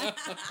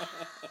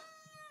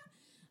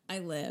 I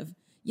live.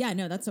 Yeah,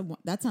 no,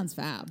 that sounds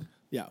fab.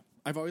 Yeah.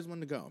 I've always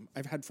wanted to go.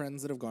 I've had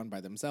friends that have gone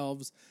by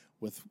themselves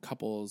with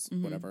couples,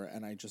 whatever,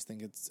 and I just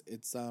think it's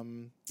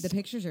The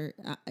pictures are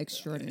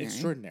extraordinary.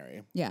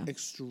 extraordinary. Yeah.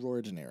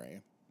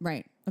 Extraordinary.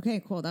 Right.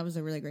 Okay, cool. That was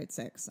a really great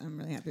 6. I'm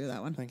really happy with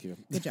that one. Thank you.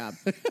 Good job.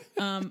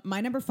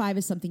 My number 5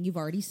 is something you've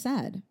already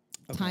said.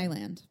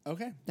 Thailand.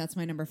 Okay. That's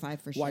my number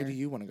 5 for sure. Why do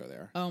you want to go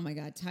there? Oh my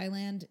God.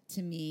 Thailand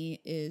to me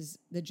is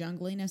the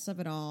jungliness of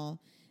it all,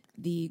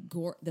 the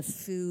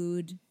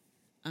food.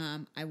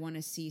 I want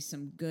to see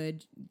some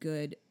good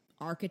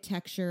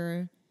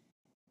architecture,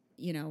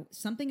 you know,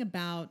 something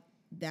about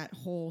that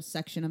whole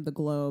section of the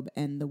globe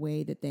and the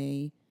way that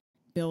they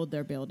build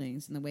their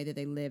buildings and the way that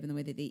they live and the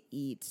way that they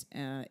eat.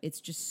 It's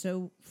just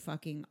so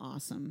fucking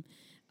awesome.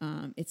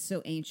 It's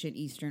so ancient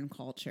Eastern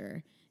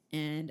culture.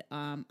 And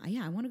I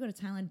want to go to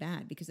Thailand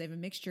bad because they have a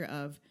mixture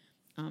of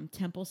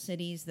temple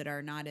cities that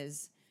are not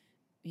as,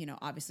 you know,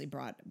 obviously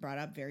brought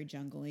up very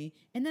jungly.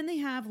 And then they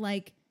have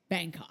like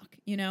Bangkok,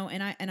 you know,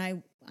 and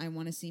I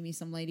want to see me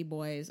some lady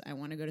boys. I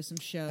want to go to some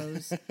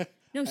shows.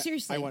 No,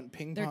 seriously. I want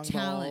ping pong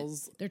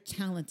balls. They're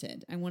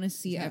talented. I want to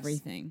see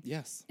everything.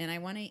 Yes. And I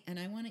want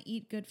to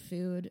eat good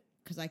food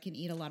because I can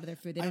eat a lot of their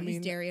food. They don't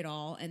use dairy at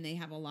all, and they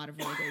have a lot of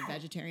really great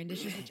vegetarian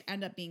dishes, which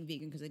end up being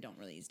vegan because they don't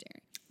really use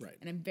dairy. Right.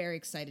 And I'm very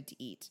excited to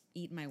eat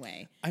my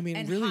way. I mean,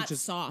 and really, hot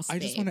sauce. I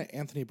just want to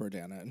Anthony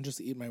Bourdain and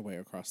just eat my way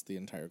across the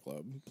entire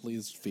globe.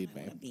 Please feed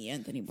me. be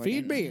Anthony Bourdain.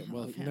 Feed me. I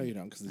Well, love him. no, you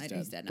don't because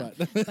he's dead. now.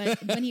 But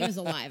But when he was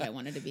alive, I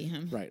wanted to be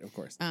him. right, of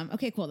course.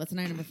 Okay, cool. That's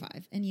my number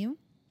 5. And you?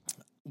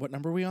 What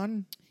number are we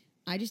on?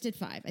 I just did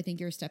 5. I think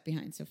you're a step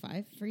behind. So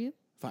 5 for you?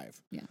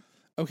 5. Yeah.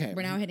 Okay.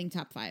 We're now hitting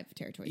top 5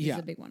 territory. This is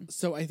a big one.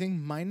 So I think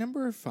my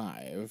number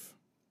 5.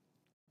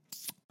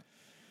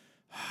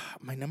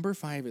 My number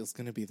 5 is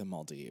going to be the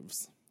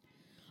Maldives.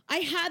 I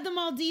had the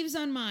Maldives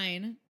on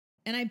mine,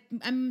 and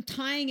I'm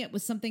tying it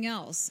with something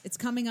else. It's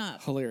coming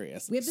up.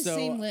 Hilarious. We have the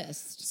same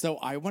list. So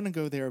I want to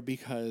go there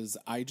because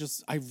I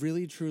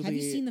really truly. Have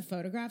you seen the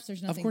photographs?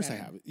 There's nothing. Of course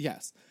better. I have.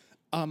 Yes.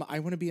 I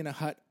want to be in a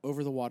hut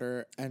over the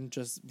water and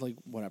just like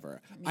whatever.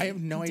 I have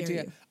no how dare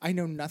idea. you. I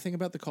know nothing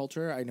about the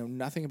culture. I know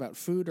nothing about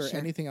food or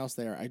anything else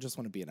there. I just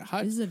want to be in a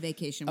hut. This is a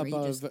vacation where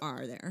you just above-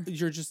 are there.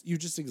 You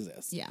just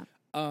exist. Yeah.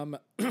 I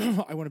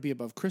want to be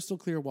above crystal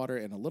clear water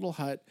in a little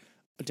hut,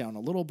 down a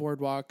little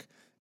boardwalk,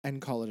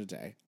 and call it a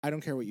day. I don't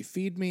care what you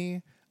feed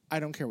me. I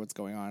don't care what's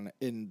going on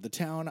in the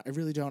town. I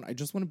really don't. I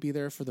just want to be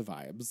there for the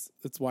vibes.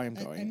 That's why I'm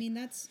going. I mean,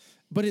 that's.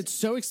 But it's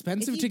so If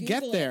expensive you to get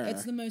Google there. it,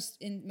 it's the most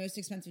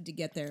expensive to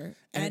get there,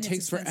 And it it's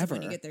takes expensive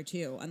when forever. you get there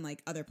too,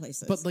 unlike other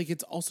places. But like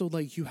it's also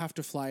like you have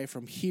to fly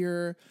from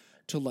here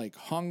to like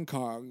Hong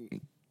Kong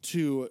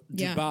to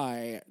Yeah.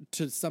 Dubai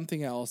to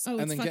something else. oh,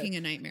 and it's then fucking get,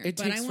 a nightmare. It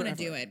But I takes want to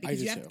forever. do it I because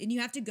do you have too. and you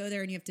have to go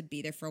there and you have to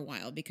be there for a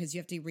while because you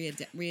have to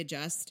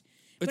readjust.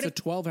 It's But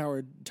a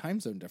 12-hour time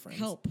zone difference.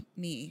 help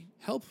me.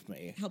 Help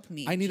me. Help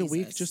me, I need a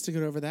week Jesus. just to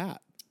get over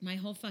that. My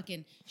whole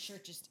fucking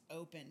shirt just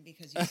opened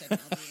because you said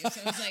Maldives.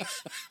 I was like,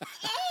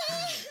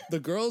 The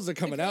girls are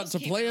coming out girls to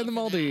came play out in the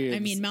for that. Maldives. I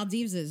mean,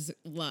 Maldives is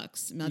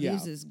luxe.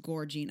 Maldives Yeah. is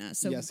gorgina.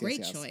 So Yes, great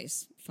yes.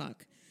 choice.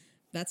 Fuck.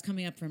 That's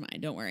coming up for mine.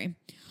 Don't worry.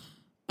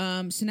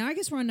 So now I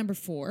guess we're on number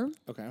 4.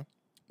 Okay.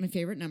 My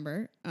favorite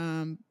number.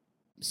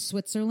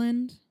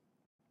 Switzerland,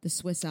 the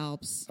Swiss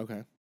Alps.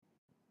 Okay.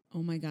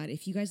 Oh my God.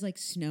 If you guys like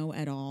snow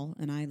at all,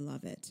 and I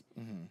love it,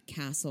 Mm-hmm.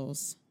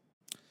 castles,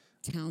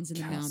 towns in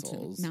the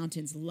Castles.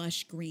 mountains,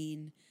 lush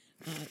green,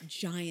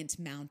 giant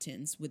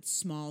mountains with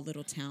small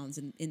little towns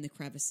in the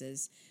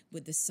crevices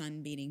with the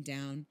sun beating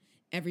down.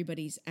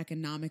 Everybody's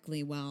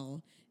economically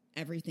well.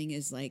 Everything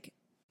is like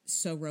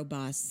so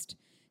robust.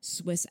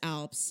 Swiss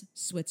Alps,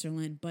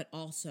 Switzerland, but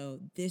also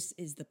this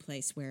is the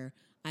place where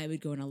I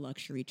would go in a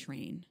luxury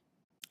train.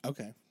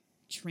 Okay.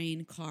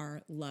 Train,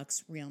 car,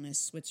 luxe, realness.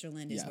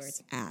 Switzerland is where Yes.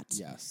 it's at.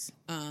 Yes.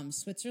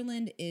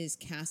 Switzerland is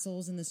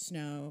castles in the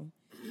snow.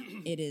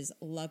 It is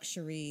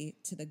luxury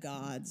to the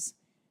gods.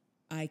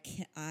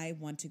 I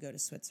want to go to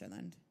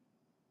Switzerland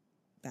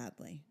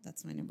badly.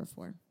 That's my number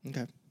 4.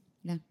 Okay.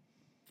 Yeah.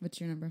 What's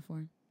your number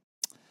 4?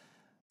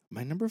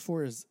 My number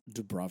 4 is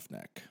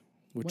Dubrovnik,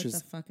 which What is the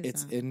fuck is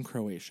it's that? in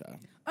Croatia.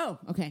 Oh,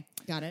 okay.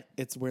 Got it.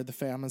 It's where the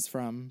fam is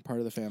from. Part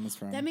of the fam is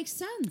from. That makes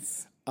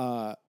sense.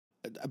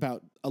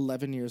 About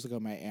 11 years ago,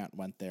 my aunt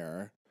went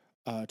there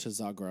to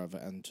Zagreb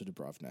and to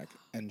Dubrovnik,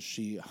 and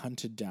she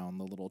hunted down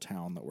the little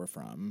town that we're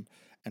from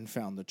and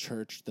found the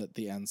church that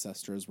the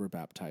ancestors were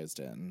baptized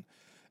in.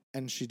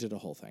 And she did a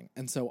whole thing.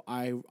 And so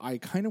I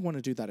kind of want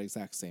to do that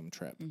exact same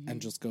trip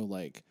and just go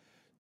like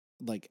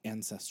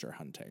ancestor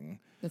hunting.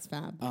 That's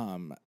fab.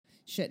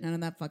 Shit, none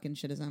of that fucking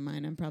shit is on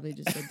mine. I'm probably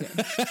just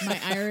my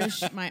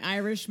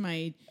Irish,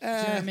 my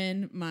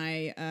German,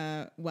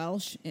 my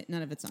Welsh.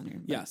 None of it's on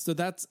here. Yeah, so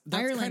that's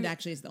Ireland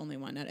actually is the only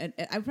one.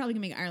 I would probably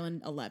make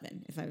Ireland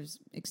 11 if I was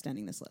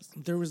extending this list.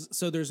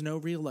 There's no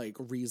real like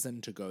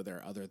reason to go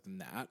there other than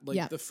that.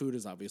 Like the food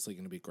is obviously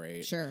going to be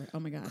great. Sure. Oh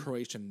my god.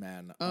 Croatian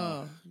men.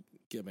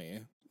 Give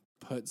me.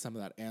 Put some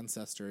of that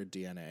ancestor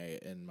DNA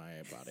in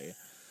my body.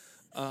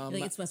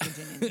 Like it's West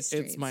Virginia. In the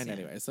streets, it's mine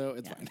anyway, so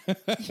it's fine.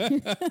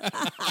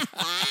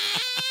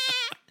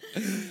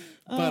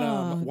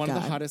 But one of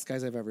the hottest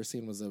guys I've ever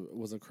seen was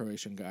a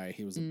Croatian guy.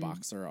 He was a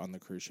boxer on the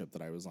cruise ship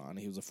that I was on.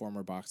 He was a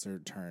former boxer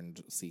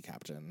turned sea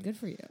captain. Good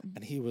for you.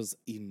 And he was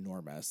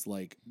enormous,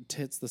 like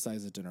tits the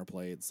size of dinner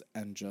plates,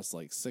 and just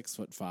like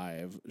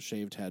 6'5",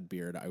 shaved head,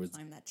 beard. I was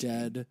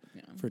dead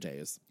for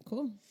days.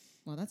 Cool.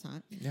 Well, that's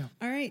hot. Yeah.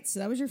 All right.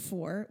 So that was your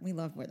 4. We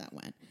love where that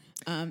went.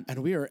 And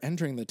we are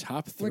entering the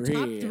top 3. We're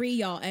top 3,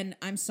 y'all. And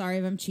I'm sorry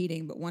if I'm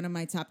cheating, but one of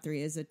my top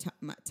 3 is a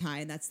tie,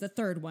 and that's the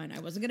third one. I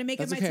wasn't going to make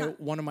that's it my okay. top.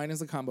 One of mine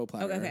is a combo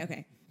platter.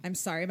 Okay. I'm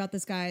sorry about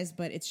this, guys,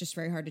 but it's just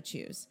very hard to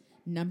choose.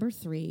 Number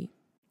 3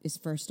 is,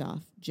 first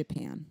off,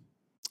 Japan.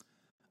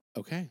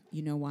 Okay.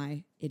 You know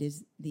why? It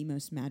is the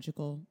most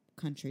magical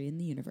country in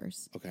the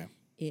universe. Okay.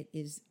 It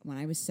is, when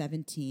I was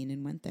 17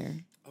 and went there.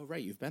 Oh,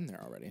 right. You've been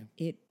there already.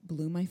 It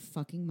blew my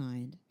fucking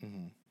mind.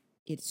 Mm-hmm.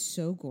 It's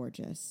so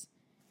gorgeous.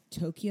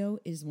 Tokyo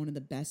is one of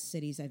the best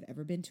cities I've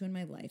ever been to in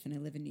my life, and I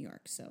live in New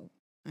York, so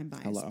I'm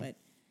biased. But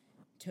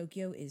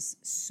Tokyo is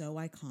so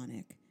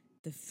iconic.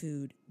 The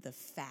food, the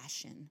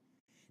fashion,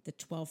 the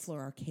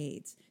 12-floor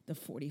arcades, the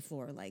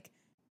 40-floor, like,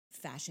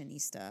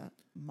 fashionista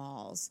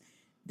malls.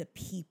 The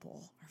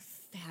people are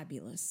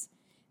fabulous.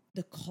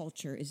 The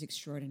culture is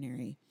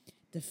extraordinary.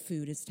 The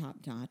food is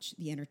top-notch.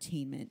 The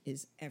entertainment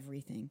is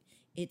everything.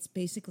 It's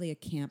basically a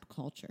camp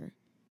culture.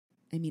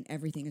 I mean,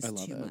 everything is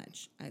too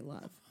much. I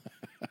love.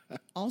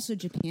 Also,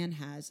 Japan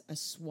has a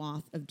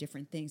swath of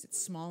different things.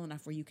 It's small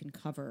enough where you can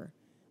cover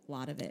a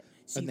lot of it.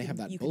 So and they have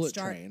that bullet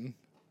train.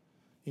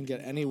 You can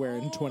get anywhere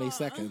in 20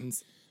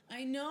 seconds.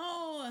 I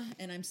know.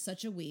 And I'm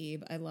such a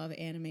weeb. I love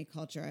anime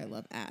culture. I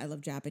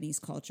love Japanese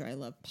culture. I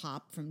love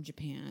pop from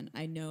Japan.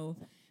 I know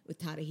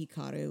Utada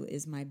Hikaru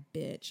is my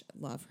bitch.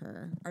 Love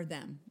her. Or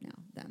them. No,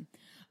 them.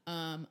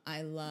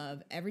 I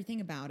love everything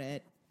about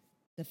it.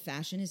 The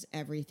fashion is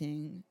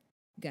everything.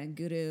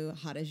 Ganguru,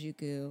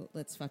 Harajuku,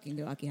 let's fucking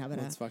go,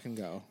 Akihabara. Let's fucking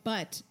go.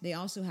 But they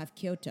also have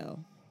Kyoto,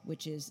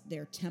 which is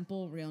their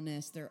temple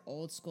realness, their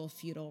old school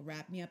feudal.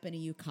 Wrap me up in a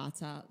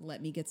yukata.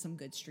 Let me get some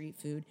good street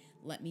food.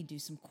 Let me do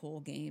some cool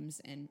games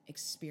and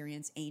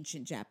experience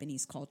ancient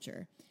Japanese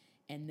culture.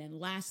 And then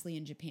lastly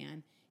in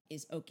Japan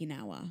is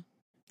Okinawa,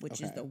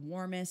 which is the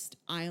warmest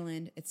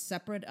island. It's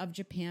separate of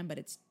Japan, but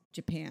it's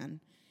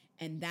Japan.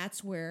 And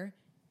that's where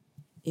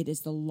it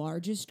is the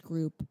largest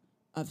group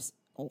of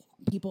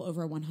people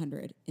over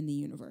 100 in the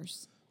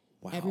universe.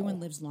 Wow. Everyone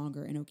lives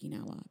longer in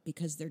Okinawa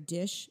because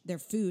their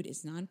food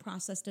is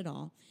non-processed at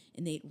all.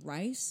 And they eat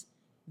rice,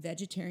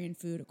 vegetarian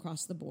food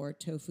across the board,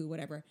 tofu,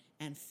 whatever,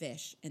 and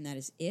fish. And that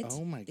is it.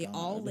 Oh my God. They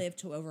all live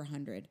to over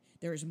 100.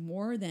 There's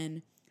more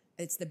than,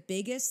 it's the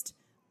biggest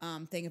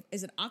thing.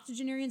 Is it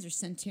octogenarians or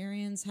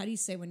centurions? How do you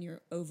say when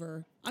you're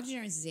over,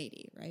 octogenarians is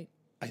 80, right?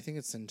 I think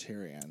it's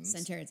centurions.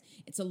 Centurions.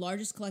 It's the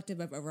largest collective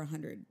of over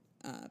 100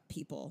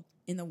 people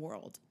in the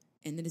world.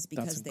 And it is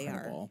because they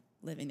are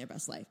living their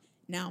best life.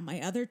 Now,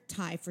 my other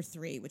tie for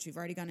 3, which we've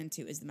already gone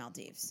into, is the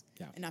Maldives.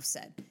 Yeah. Enough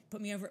said.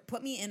 Put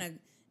me in a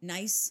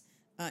nice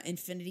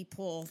infinity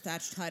pool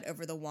thatched hut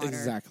over the water.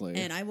 Exactly.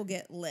 And I will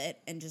get lit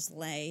and just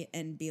lay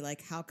and be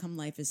like, how come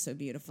life is so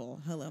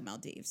beautiful? Hello,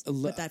 Maldives.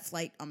 But that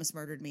flight almost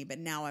murdered me, but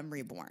now I'm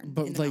reborn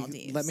in the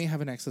Maldives. Let me have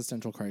an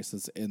existential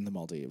crisis in the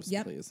Maldives,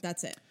 please.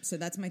 That's it. So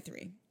that's my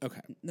 3.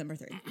 Okay. Number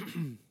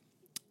 3.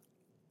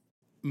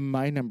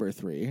 My number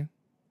 3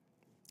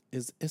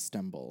 is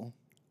Istanbul.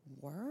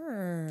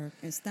 Word.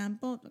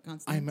 Istanbul,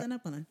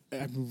 Constantinople.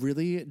 I'm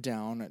really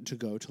down to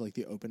go to like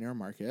the open air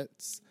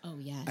markets. Oh,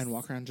 yes. And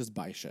walk around just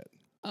buy shit.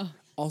 Oh.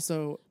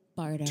 Also,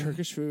 Barter.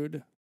 Turkish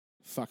food,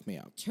 fuck me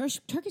up.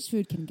 Turkish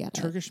food can get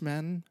it. Turkish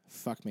men,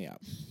 fuck me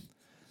up.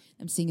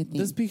 I'm seeing a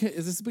theme. Is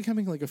this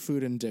becoming like a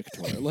food and dick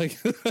tour? Like,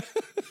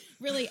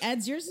 really,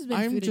 Ed's, yours has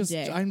been food and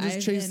dick. I'm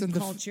just chasing the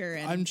culture.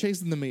 I'm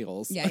chasing the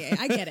meals. Yeah,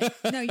 I get it.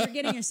 No, you're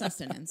getting your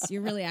sustenance.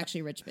 You're really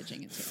actually rich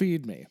bitching it too.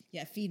 Feed me.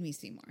 Yeah, feed me,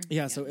 Seymour.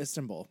 Yeah, so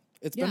Istanbul.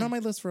 It's been on my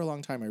list for a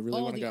long time. I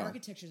really want to go. The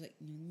architecture's like,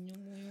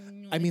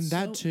 I mean,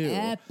 that so too.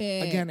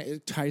 Epic. Again,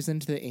 it ties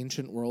into the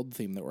ancient world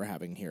theme that we're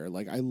having here.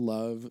 Like, I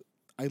love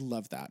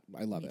that.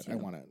 I love it. Too. I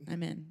want it.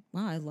 I'm in.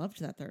 Wow, I loved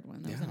that third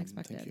one. That was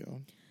unexpected. Thank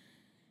you.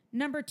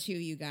 Number 2,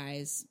 you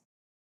guys,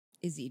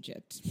 is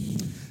Egypt.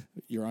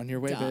 You're on your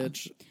way,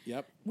 bitch.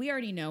 Yep. We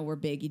already know we're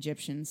big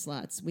Egyptian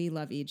sluts. We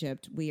love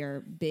Egypt. We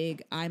are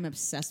big. I'm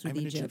obsessed with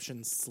Egypt. I'm an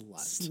Egyptian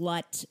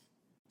slut.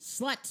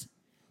 Slut.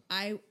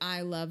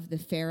 I love the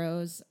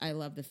pharaohs. I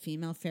love the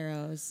female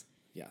pharaohs.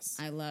 Yes.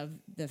 I love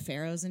the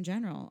pharaohs in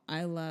general.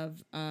 I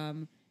love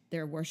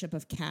their worship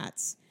of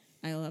cats.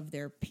 I love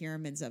their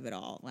pyramids of it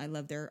all. I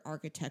love their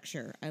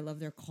architecture. I love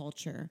their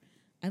culture.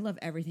 I love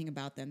everything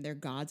about them. Their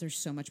gods are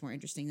so much more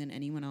interesting than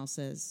anyone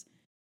else's.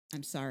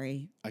 I'm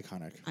sorry.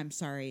 Iconic. I'm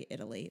sorry,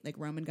 Italy. Like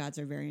Roman gods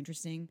are very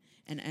interesting,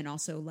 and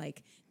also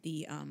like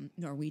the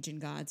Norwegian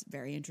gods,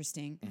 very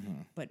interesting.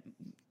 But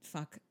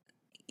fuck,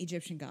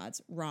 Egyptian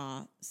gods,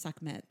 Ra,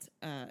 Sekhmet,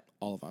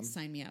 All of them.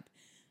 sign me up.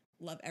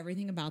 Love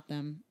everything about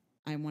them.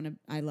 I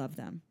love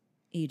them.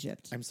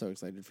 Egypt, I'm so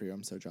excited for you.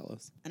 I'm so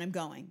jealous. and I'm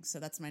going. So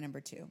that's my number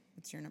 2.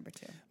 What's your number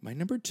 2? My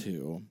number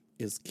 2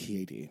 is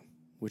Chieti,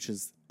 which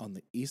is on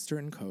the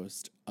eastern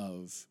coast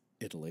of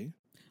Italy.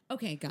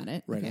 Okay, got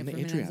it. Right okay, on the for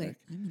a minute I was Adriatic. like,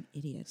 I'm an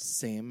idiot.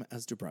 Same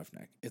as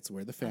Dubrovnik. It's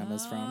where the fam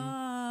is from.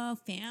 Oh,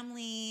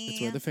 family.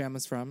 It's where the fam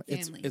is from.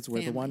 Family, It's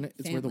where the one. family,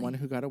 It's where the one family.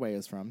 who got away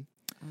is from.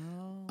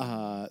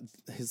 Oh.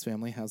 His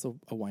family has a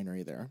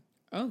winery there,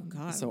 Oh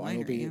God. so I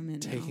will winery, be I'm in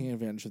taking now.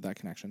 advantage of that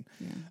connection.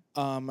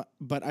 Yeah.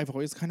 But I've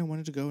always kind of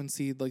wanted to go and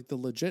see like the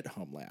legit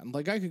homeland.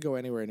 Like I could go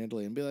anywhere in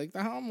Italy and be like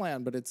the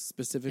homeland, but it's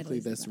specifically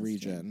Italy's the this best, yeah.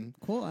 region.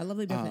 Cool. I love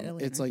the bit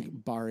Italy. It's and like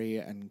everything. Bari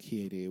and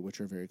Chieti, which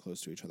are very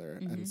close to each other,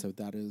 and so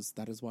that is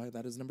why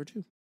that is number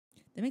 2.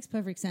 That makes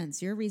perfect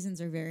sense. Your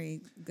reasons are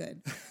very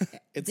good.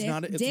 It's Dick-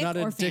 not. It's dick not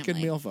a or dick and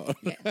family. meal phone.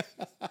 Yeah.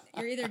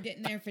 You're either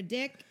getting there for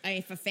dick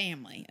or for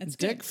family. That's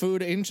Dick, good.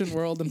 food, ancient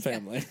world, and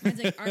family.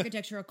 Mine's like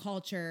architectural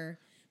culture.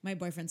 My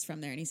boyfriend's from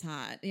there and he's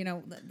hot. You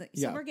know, so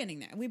Yeah. we're getting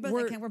there. We both.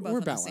 We're- I can't, we're both we're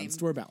on balanced. The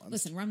same, We're balanced.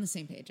 Listen, we're on the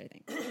same page. I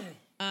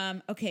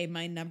think. Okay,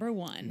 my number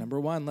 1. Number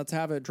 1. Let's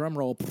have it. Drum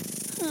roll.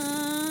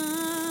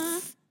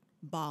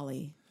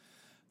 Bali.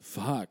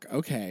 Fuck.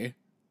 Okay.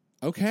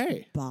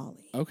 Okay.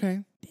 Bali.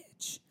 Okay.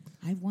 Bitch.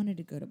 I've wanted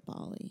to go to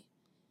Bali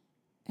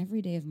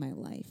every day of my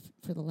life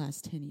for the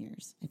last 10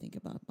 years. I think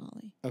about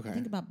Bali. Okay. I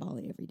think about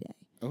Bali every day.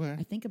 Okay.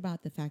 I think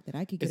about the fact that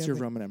I could get It's your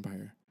over. Roman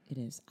Empire. It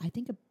is. I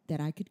think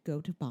that I could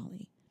go to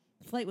Bali.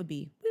 The flight would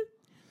be, woo,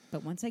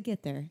 but once I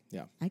get there,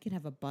 Yeah. I could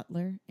have a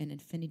butler, an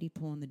infinity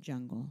pool in the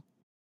jungle,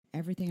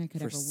 everything I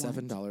could For ever want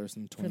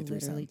 $7.23. for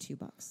literally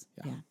 $2.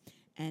 Yeah.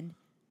 And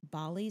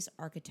Bali's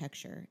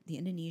architecture, the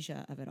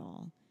Indonesia of it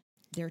all,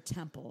 their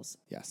temples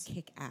Yes.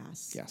 kick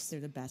ass. Yes. They're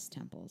the best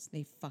temples.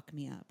 They fuck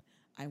me up.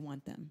 I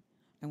want them.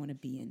 I want to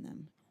be in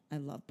them. I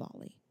love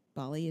Bali.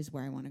 Bali is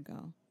where I want to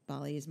go.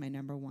 Bali is my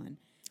number 1.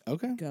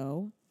 Okay.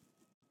 Go,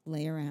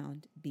 lay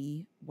around,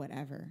 be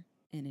whatever,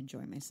 and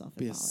enjoy myself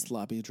Be in a Bali.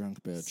 sloppy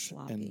drunk bitch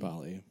Sloppy. in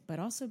Bali. But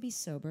also be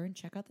sober and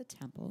check out the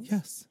temples.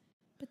 Yes.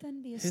 But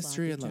then be a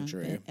History sloppy and drunk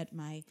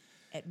luxury.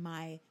 at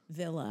my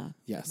villa,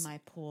 Yes. with my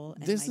pool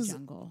and This my is.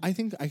 jungle. I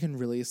think I can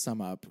really sum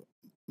up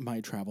my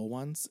travel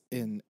ones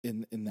in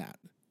that.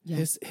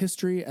 Yeah.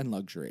 History and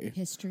luxury.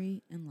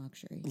 History and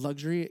luxury.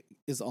 Luxury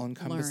is all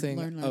encompassing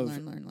Learn,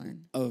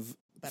 learn of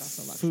But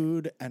also luxury.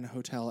 food and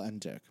hotel and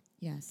dick.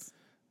 Yes.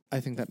 I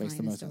think that makes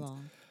the most Finest of sense.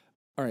 all.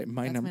 All right,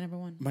 my That's number my number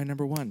 1. My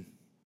number 1.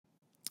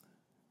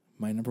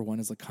 My number 1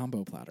 is a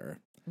combo platter.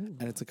 Ooh.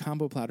 And it's a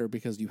combo platter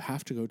because you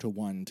have to go to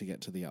one to get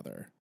to the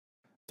other.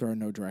 There are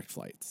no direct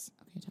flights.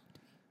 Okay, talk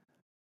to me.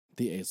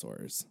 The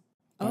Azores.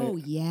 Oh,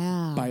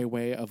 yeah. By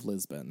way of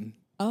Lisbon.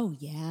 Oh,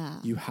 yeah.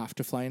 You have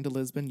to fly into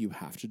Lisbon, you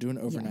have to do an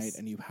overnight, Yes.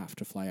 and you have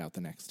to fly out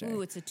the next day.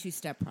 Ooh, it's a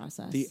 2-step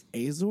process. The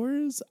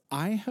Azores,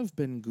 I have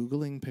been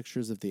Googling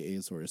pictures of the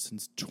Azores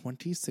since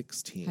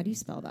 2016. How do you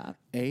spell that?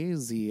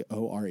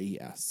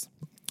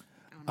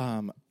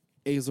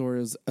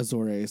 Azores.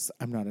 Azores.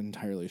 I'm not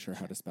entirely sure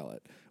how to spell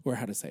it or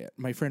how to say it.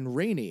 My friend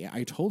Rainey,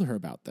 I told her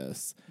about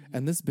this,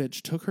 and this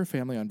bitch took her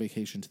family on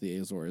vacation to the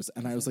Azores,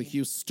 and I was like,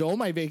 "You stole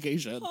my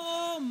vacation."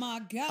 Oh,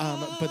 my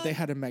God. But they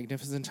had a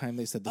magnificent time.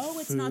 They said the Oh,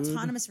 it's food, an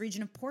autonomous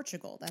region of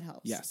Portugal. That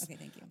helps. Yes. Okay,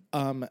 thank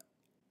you.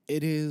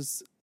 It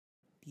is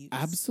Beautiful.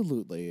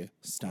 absolutely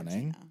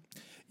stunning.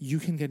 You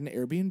can get an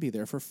Airbnb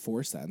there for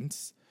 4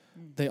 cents.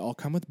 They all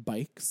come with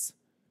bikes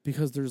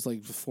because there's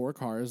like 4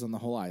 cars on the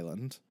whole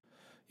island.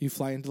 You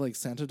fly into like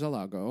Santa del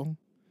Lago.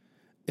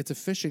 It's a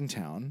fishing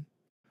town.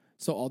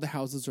 So all the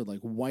houses are like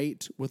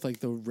white with like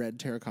the red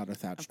terracotta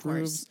thatched Of course.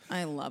 roofs.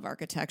 I love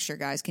architecture,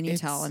 guys. Can you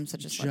It's tell I'm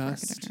such a slut for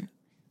just- architecture?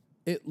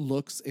 It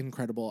looks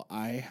incredible.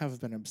 I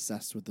have been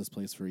obsessed with this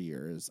place for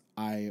years.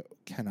 I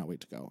cannot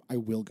wait to go. I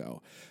will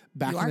go.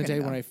 Back You in are the day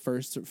gonna when go. I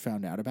first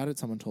found out about it,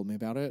 someone told me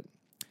about it.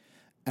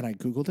 And I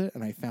Googled it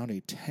and I found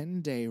a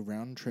 10-day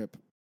round trip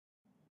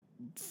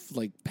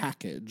like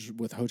package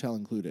with hotel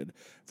included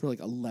for like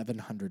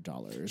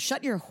 $1,100.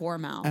 Shut your whore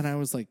mouth. And I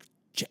was like,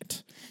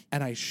 shit.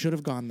 And I should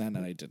have gone then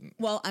and I didn't.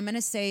 Well, I'm going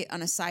to say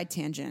on a side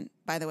tangent,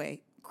 by the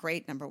way,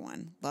 great number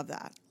 1. Love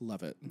that.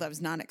 Love it. That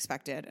was not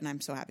expected, and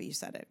I'm so happy you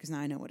said it because now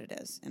I know what it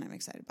is, and I'm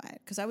excited by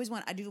it. Because I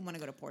do want to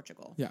go to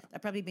Portugal. Yeah.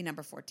 That'd probably be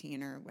number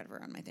 14 or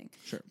whatever on my thing.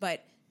 Sure.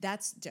 But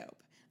that's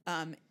dope.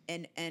 And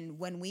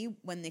when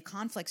the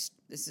conflicts,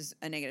 this is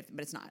a negative,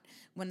 but it's not.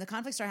 When the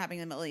conflicts started happening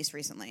in the Middle East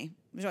recently,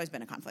 there's always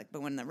been a conflict,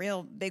 but when the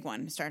real big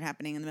one started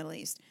happening in the Middle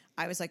East,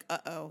 I was like,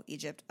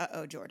 Egypt,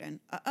 Jordan,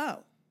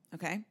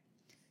 okay?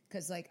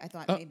 because like I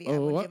thought maybe I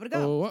would be able to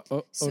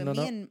go. So no,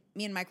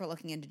 me and Mike were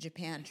looking into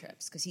Japan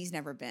trips because he's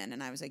never been,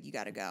 and I was like, you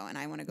got to go, and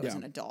I want to go as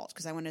an adult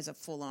because I went as a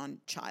full on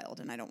child,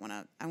 and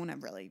I want to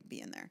really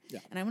be in there,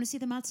 and I want to see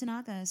the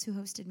Matsunagas who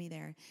hosted me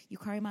there.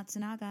 Yukari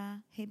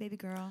Matsunaga, hey baby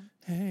girl,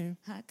 Hey.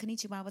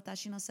 konnichiwa,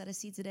 watashi no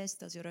sarasizu desu,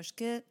 dozo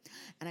yoroshiku,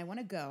 and I want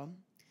to go.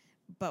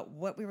 But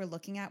what we were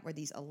looking at were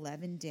these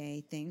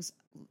 11-day things,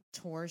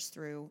 tours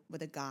through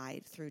with a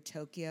guide through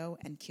Tokyo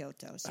and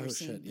Kyoto. So we're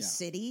seeing the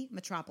city,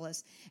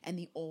 metropolis, and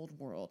the old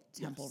world,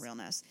 temple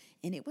realness.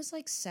 And it was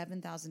like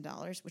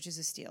 $7,000, which is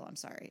a steal. I'm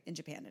sorry. In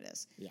Japan it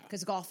is.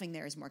 Because golfing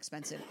there is more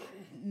expensive.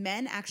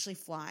 Men actually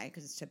fly,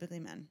 because it's typically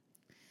men,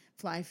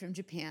 fly from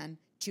Japan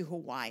to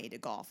Hawaii to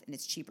golf, and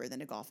it's cheaper than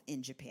to golf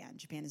in Japan.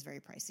 Japan is very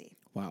pricey.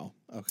 Wow.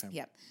 Okay.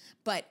 Yep.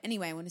 But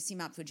anyway, I want to see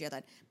Mount Fuji.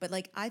 But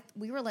like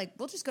we were like,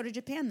 we'll just go to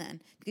Japan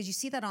then, because you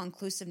see that all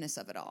inclusiveness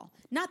of it all.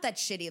 Not that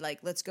shitty, like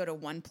let's go to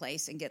one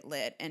place and get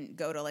lit and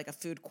go to like a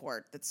food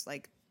court that's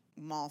like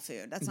mall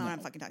food. That's not what I'm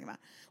fucking talking about.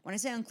 When I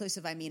say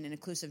inclusive, I mean an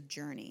inclusive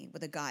journey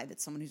with a guide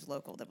that's someone who's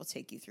local that will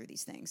take you through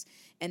these things.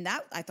 And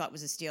that I thought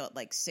was a steal at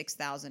like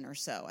 $6,000 or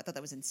so. I thought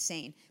that was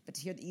insane. But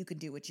to hear that you could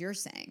do what you're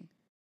saying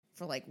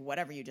for like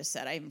whatever you just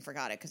said, I even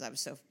forgot it because I was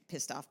so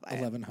pissed off by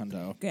 11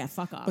 hundo. Yeah,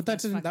 fuck off. But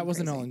that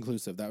wasn't all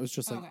inclusive. That was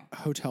just like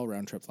hotel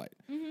round trip flight.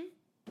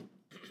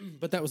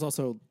 But that was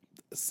also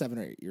 7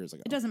 or 8 years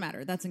ago. It doesn't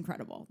matter. That's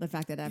incredible. The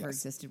fact that it ever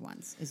existed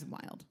once is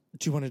wild.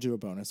 Do you want to do a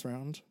bonus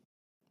round?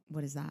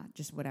 What is that?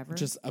 Just whatever?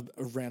 Just a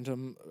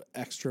random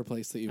extra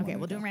place that you want. Okay,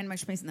 we'll do a random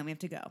extra place and then we have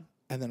to go.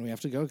 And then we have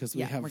to go because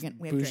we have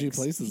bougie drinks.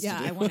 places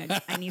Yeah, to do.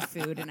 I need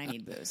food and I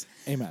need booze.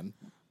 Amen.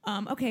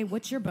 Okay,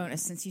 what's your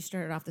bonus since you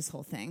started off this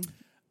whole thing?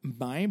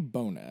 My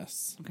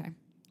bonus, Okay.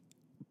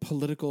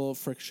 political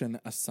friction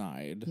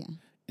aside,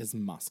 is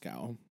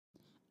Moscow.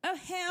 Oh,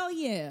 hell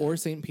yeah. Or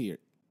St. Hell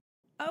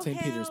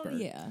Petersburg.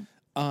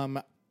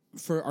 Yeah.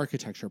 For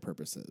architecture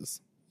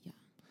purposes.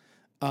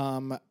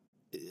 Yeah.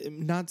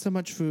 Not so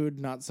much food,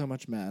 not so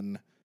much men.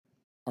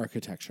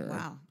 Architecture.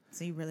 Wow.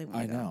 So you really want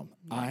I to know.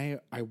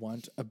 I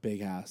want a big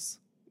ass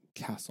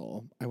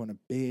castle. I want a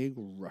big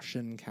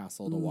Russian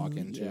castle to walk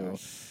into.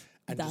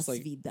 And just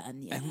like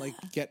and like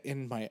get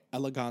in my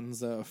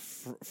eleganza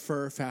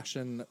fur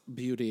fashion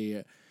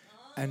beauty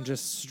and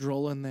just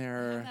stroll in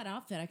there. that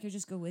outfit, I could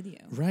just go with you.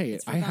 Right.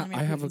 It's for I Vladimir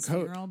have a Putin's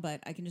coat. funeral, but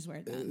I can just wear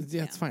it then.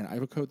 Yeah, it's fine. I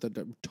have a coat that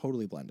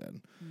totally blend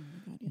in.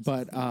 God, yes,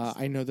 But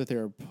I know that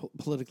they're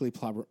politically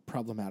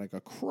problematic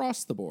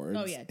across the board.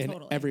 Oh, yeah, in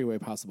totally. every way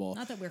possible.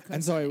 Not that we're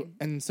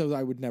and so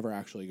I would never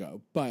actually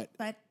go. But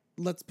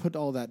let's put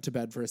all that to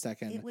bed for a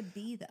second. it would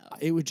be, though.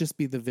 It would just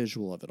be the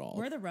visual of it all.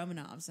 Where are the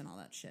Romanovs and all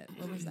that shit?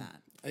 Where was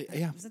that?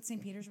 Yeah. Was that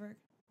St. Petersburg?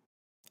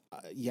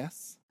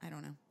 Yes. I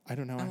don't know. I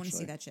don't know. I want to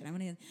see that shit. I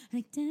want to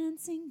like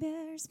dancing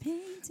bears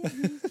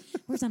painting.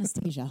 Where's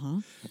Anastasia,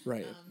 huh?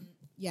 Right.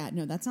 Yeah,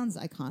 no, that sounds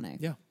iconic.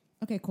 Yeah.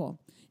 Okay, cool.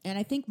 And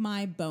I think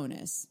my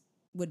bonus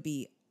would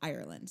be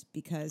Ireland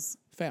because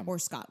Fam. or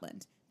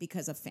Scotland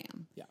because of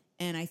fam. Yeah.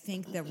 And I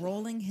think the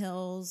rolling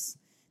hills,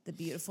 the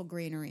beautiful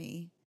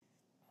greenery,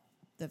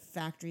 the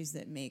factories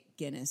that make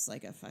Guinness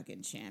like a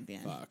fucking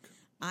champion. Fuck.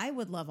 I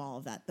would love all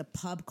of that. The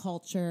pub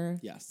culture.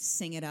 Yes.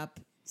 Sing it up.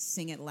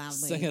 Sing it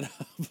loudly. Sing it up.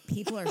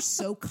 People are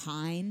so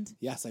kind.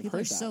 Yes, I've People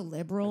heard are that. so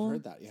liberal. I've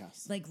heard that,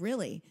 yes. Like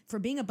really, for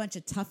being a bunch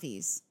of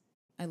toughies,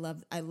 I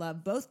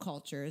love both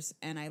cultures,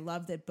 and I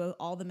love that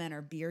all the men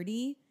are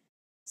beardy.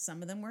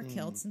 Some of them wear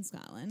kilts in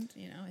Scotland.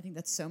 You know, I think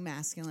that's so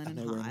masculine and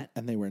hot.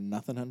 And they wear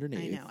nothing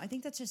underneath. I know. I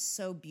think that's just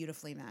so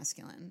beautifully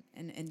masculine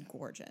and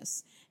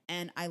gorgeous.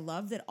 And I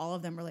love that all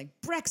of them are like,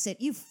 Brexit,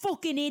 you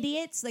fucking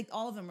idiots. Like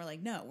all of them are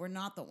like, no, we're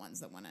not the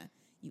ones that want to,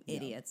 you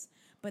idiots.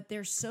 But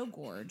they're so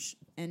gorge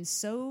and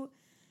so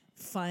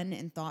fun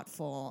and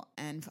thoughtful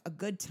and a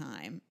good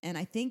time. And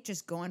I think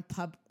just going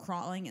pub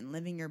crawling and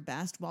living your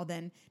best while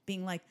then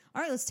being like,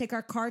 all right, let's take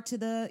our car to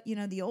the,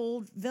 the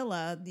old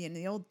villa,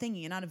 the old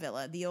thingy, not a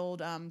villa, the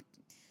old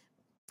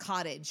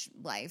cottage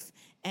life.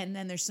 And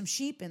then there's some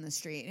sheep in the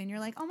street and you're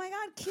like, oh my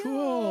God, cute.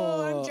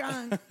 Cool.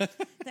 I'm drunk.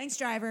 Thanks,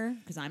 driver.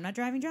 Because I'm not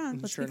driving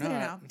drunk. Let's Sure be clear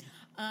not.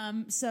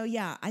 now. So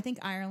yeah, I think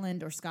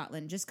Ireland or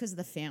Scotland, just because of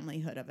the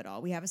familyhood of it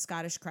all. We have a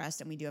Scottish crest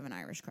and we do have an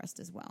Irish crest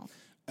as well.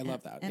 I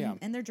love that. And, yeah.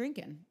 and they're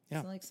drinking.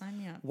 Yeah. So like, sign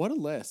me up. What a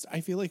list. I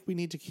feel like we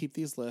need to keep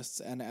these lists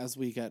and as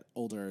we get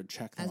older,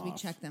 check them As we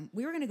off. check them,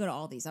 we were going to go to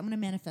all these. I'm going to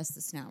manifest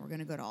this now. We're going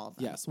to go to all of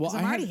them. Yes. Well,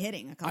 I'm already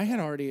hitting a couple. I had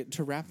already,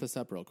 to wrap this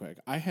up real quick,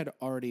 I had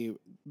already,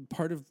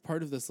 part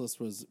of this list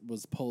was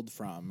pulled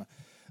from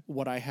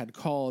what I had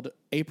called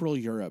April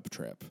Europe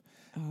trip.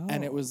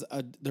 And it was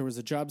there was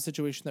a job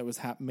situation that was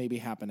maybe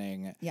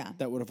happening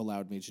that would have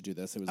allowed me to do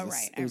this. It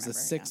was it was a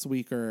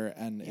 6-weeker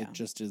and it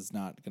just is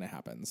not going to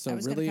happen. So I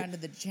was really, going to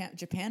come to the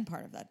Japan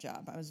part of that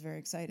job. I was very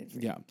excited for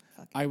you.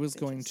 I was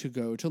going to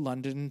go to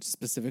London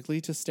specifically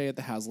to stay at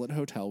the Hazlitt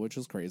Hotel, which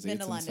is crazy. Been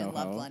it's to in London, Soho.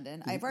 loved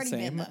London. I've already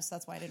been though, so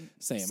that's why I didn't.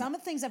 Same. Some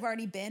of the things I've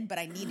already been, but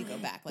I need to go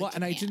back. Like Well,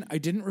 and Japan. I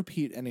didn't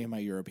repeat any of my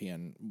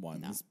European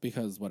ones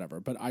because whatever.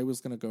 But I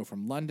was going to go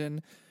from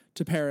London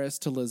to Paris,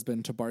 to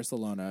Lisbon, to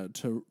Barcelona,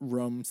 to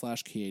Rome /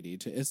 Chieti,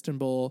 to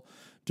Istanbul,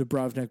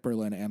 Dubrovnik,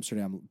 Berlin,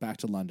 Amsterdam, back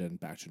to London,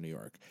 back to New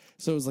York.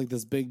 So it was like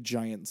this big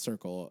giant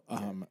circle,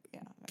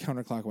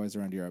 counterclockwise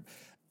around Europe.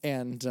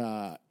 And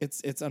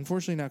it's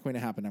unfortunately not going to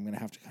happen. I'm going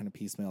to have to kind of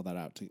piecemeal that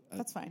out to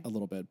That's fine. a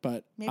little bit.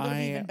 But Maybe it'll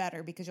be even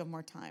better because you'll have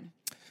more time.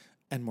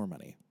 And more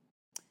money.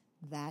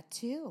 That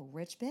too.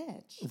 Rich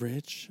bitch.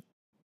 Rich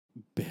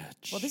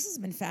bitch. Well, this has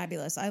been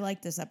fabulous. I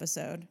like this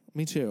episode.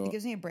 Me too. It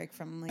gives me a break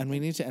from and we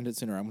need to end it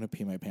sooner. I'm going to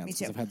pee my pants Me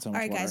too. because I've had so All much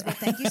right, water. guys. Well,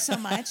 thank you so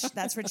much.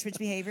 That's Rich Bitch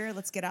Behavior.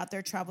 Let's get out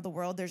there, travel the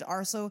world. There's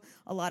also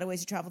a lot of ways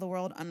to travel the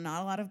world on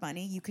not a lot of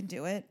money. You can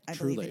do it. I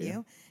believe in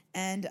you.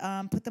 And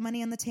put the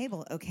money on the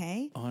table,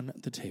 okay? On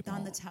the table.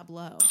 On the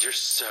tableau. You're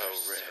so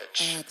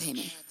rich. Pay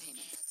me.